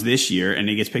comes this year, and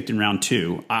he gets picked in round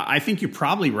 2. I think you're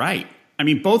probably right. I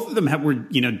mean, both of them were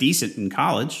decent in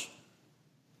college.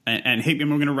 And Higbee,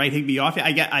 we're going to write Higbee off.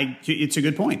 It's a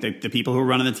good point. The people who are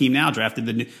running the team now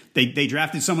drafted they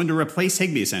drafted someone to replace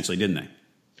Higbee, essentially, didn't they?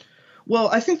 Well,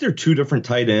 I think they're two different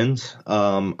tight ends.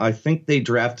 I think they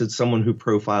drafted someone who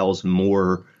profiles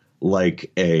more like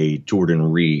a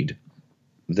Jordan Reed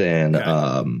than,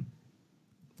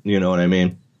 you know what I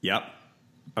mean? Yep.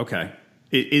 Okay.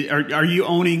 Are you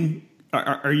owning?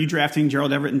 Are you drafting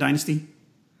Gerald Everett in Dynasty?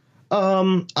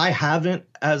 I haven't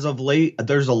as of late.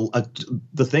 There's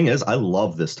the thing is, I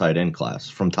love this tight end class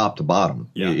from top to bottom.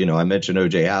 Yeah. I mentioned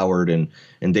O.J. Howard and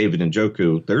David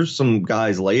Njoku. There's some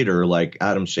guys later like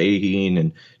Adam Shaheen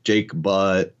and Jake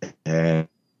Butt and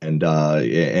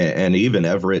even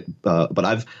Everett.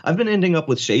 But I've been ending up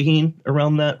with Shaheen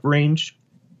around that range.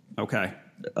 Okay.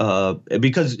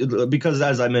 Because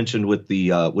as I mentioned with the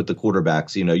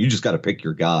quarterbacks, you just got to pick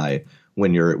your guy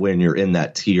when you're in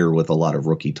that tier with a lot of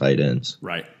rookie tight ends.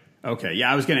 Right. Okay.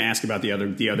 Yeah, I was going to ask about the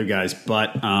other guys,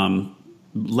 but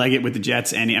Leggett with the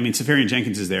Jets, and Safarian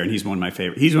Jenkins is there, and he's one of my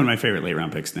favorite late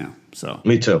round picks now. So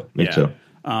me too. But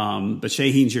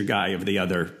Shaheen's your guy of the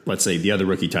other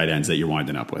rookie tight ends that you're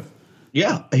winding up with.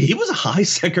 Yeah, he was a high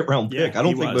second round pick. Yeah, I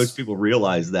don't think most people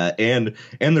realize that. And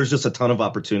there's just a ton of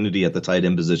opportunity at the tight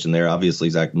end position there. Obviously,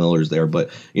 Zach Miller's there, but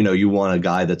you want a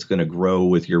guy that's going to grow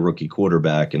with your rookie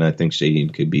quarterback, and I think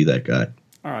Shaheen could be that guy.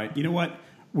 All right, you know what?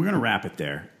 We're going to wrap it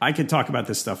there. I could talk about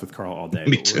this stuff with Karl all day.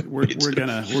 Me too. We're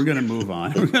gonna move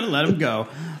on. We're gonna let him go.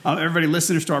 Everybody,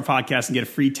 listeners to our podcast and get a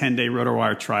free 10-day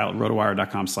RotoWire trial at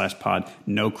rotowire.com/pod.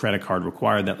 No credit card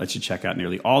required. That lets you check out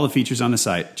nearly all the features on the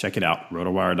site. Check it out,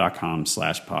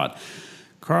 rotowire.com/pod.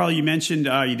 Karl, you mentioned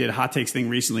you did a hot takes thing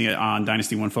recently on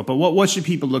Dynasty One Football. What should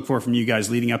people look for from you guys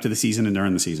leading up to the season and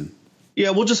during the season?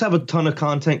 Yeah, we'll just have a ton of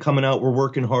content coming out. We're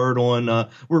working hard on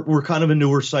we're kind of a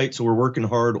newer site, so we're working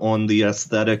hard on the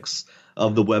aesthetics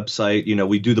of the website.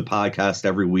 We do the podcast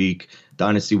every week,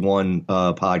 Dynasty One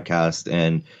podcast,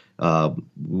 and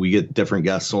we get different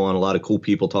guests on, a lot of cool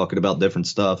people talking about different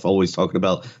stuff, always talking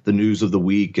about the news of the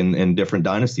week and different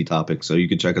Dynasty topics. So you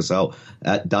can check us out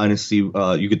at Dynasty.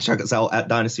 You can check us out at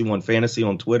Dynasty One Fantasy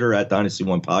on Twitter, at Dynasty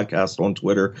One Podcast on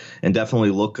Twitter, and definitely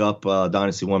look up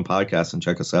Dynasty One Podcast and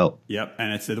check us out. Yep,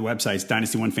 and it's the website's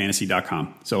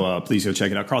dynastyOneFantasy.com. So please go check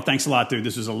it out. Karl, thanks a lot, dude.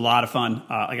 This was a lot of fun.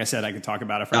 Like I said, I could talk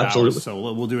about it for hours, so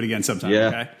we'll do it again sometime. Yeah.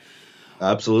 Okay.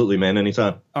 Absolutely, man.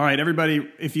 Anytime. All right, everybody.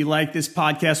 If you like this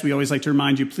podcast, we always like to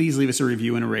remind you, please leave us a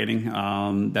review and a rating.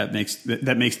 That makes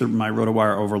my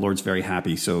RotoWire overlords very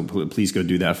happy. So please go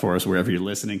do that for us wherever you're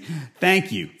listening.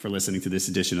 Thank you for listening to this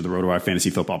edition of the RotoWire Fantasy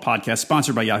Football Podcast,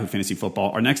 sponsored by Yahoo Fantasy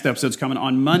Football. Our next episode's coming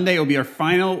on Monday. It will be our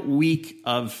final week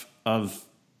of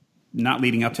not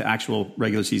leading up to actual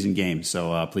regular season games.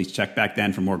 So please check back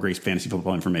then for more great fantasy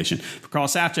football information. For Karl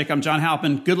Safchick, I'm John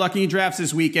Halpin. Good luck in your drafts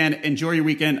this weekend. Enjoy your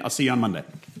weekend. I'll see you on Monday.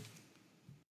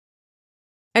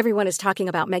 Everyone is talking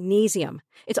about magnesium.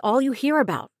 It's all you hear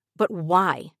about. But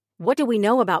why? What do we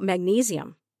know about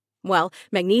magnesium? Well,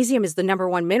 magnesium is the number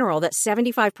one mineral that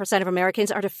 75% of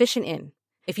Americans are deficient in.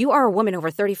 If you are a woman over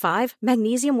 35,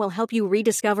 magnesium will help you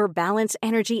rediscover balance,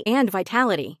 energy, and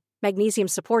vitality. Magnesium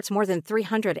supports more than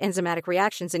 300 enzymatic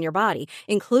reactions in your body,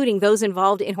 including those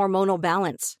involved in hormonal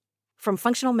balance. From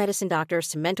functional medicine doctors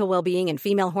to mental well-being and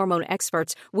female hormone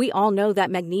experts, we all know that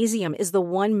magnesium is the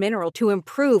one mineral to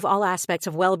improve all aspects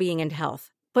of well-being and health.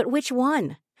 But which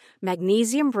one?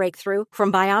 Magnesium Breakthrough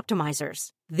from Bioptimizers,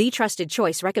 the trusted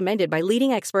choice recommended by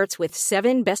leading experts with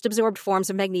 7 best-absorbed forms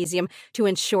of magnesium to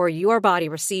ensure your body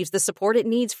receives the support it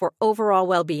needs for overall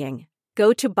well-being.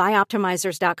 Go to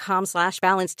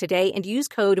bioptimizers.com/balance today and use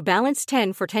code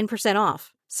BALANCE10 for 10%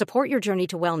 off. Support your journey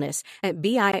to wellness at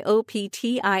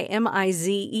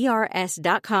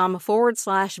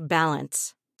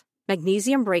bioptimizers.com/balance.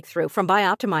 Magnesium Breakthrough from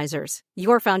Bioptimizers,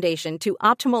 your foundation to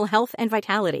optimal health and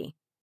vitality.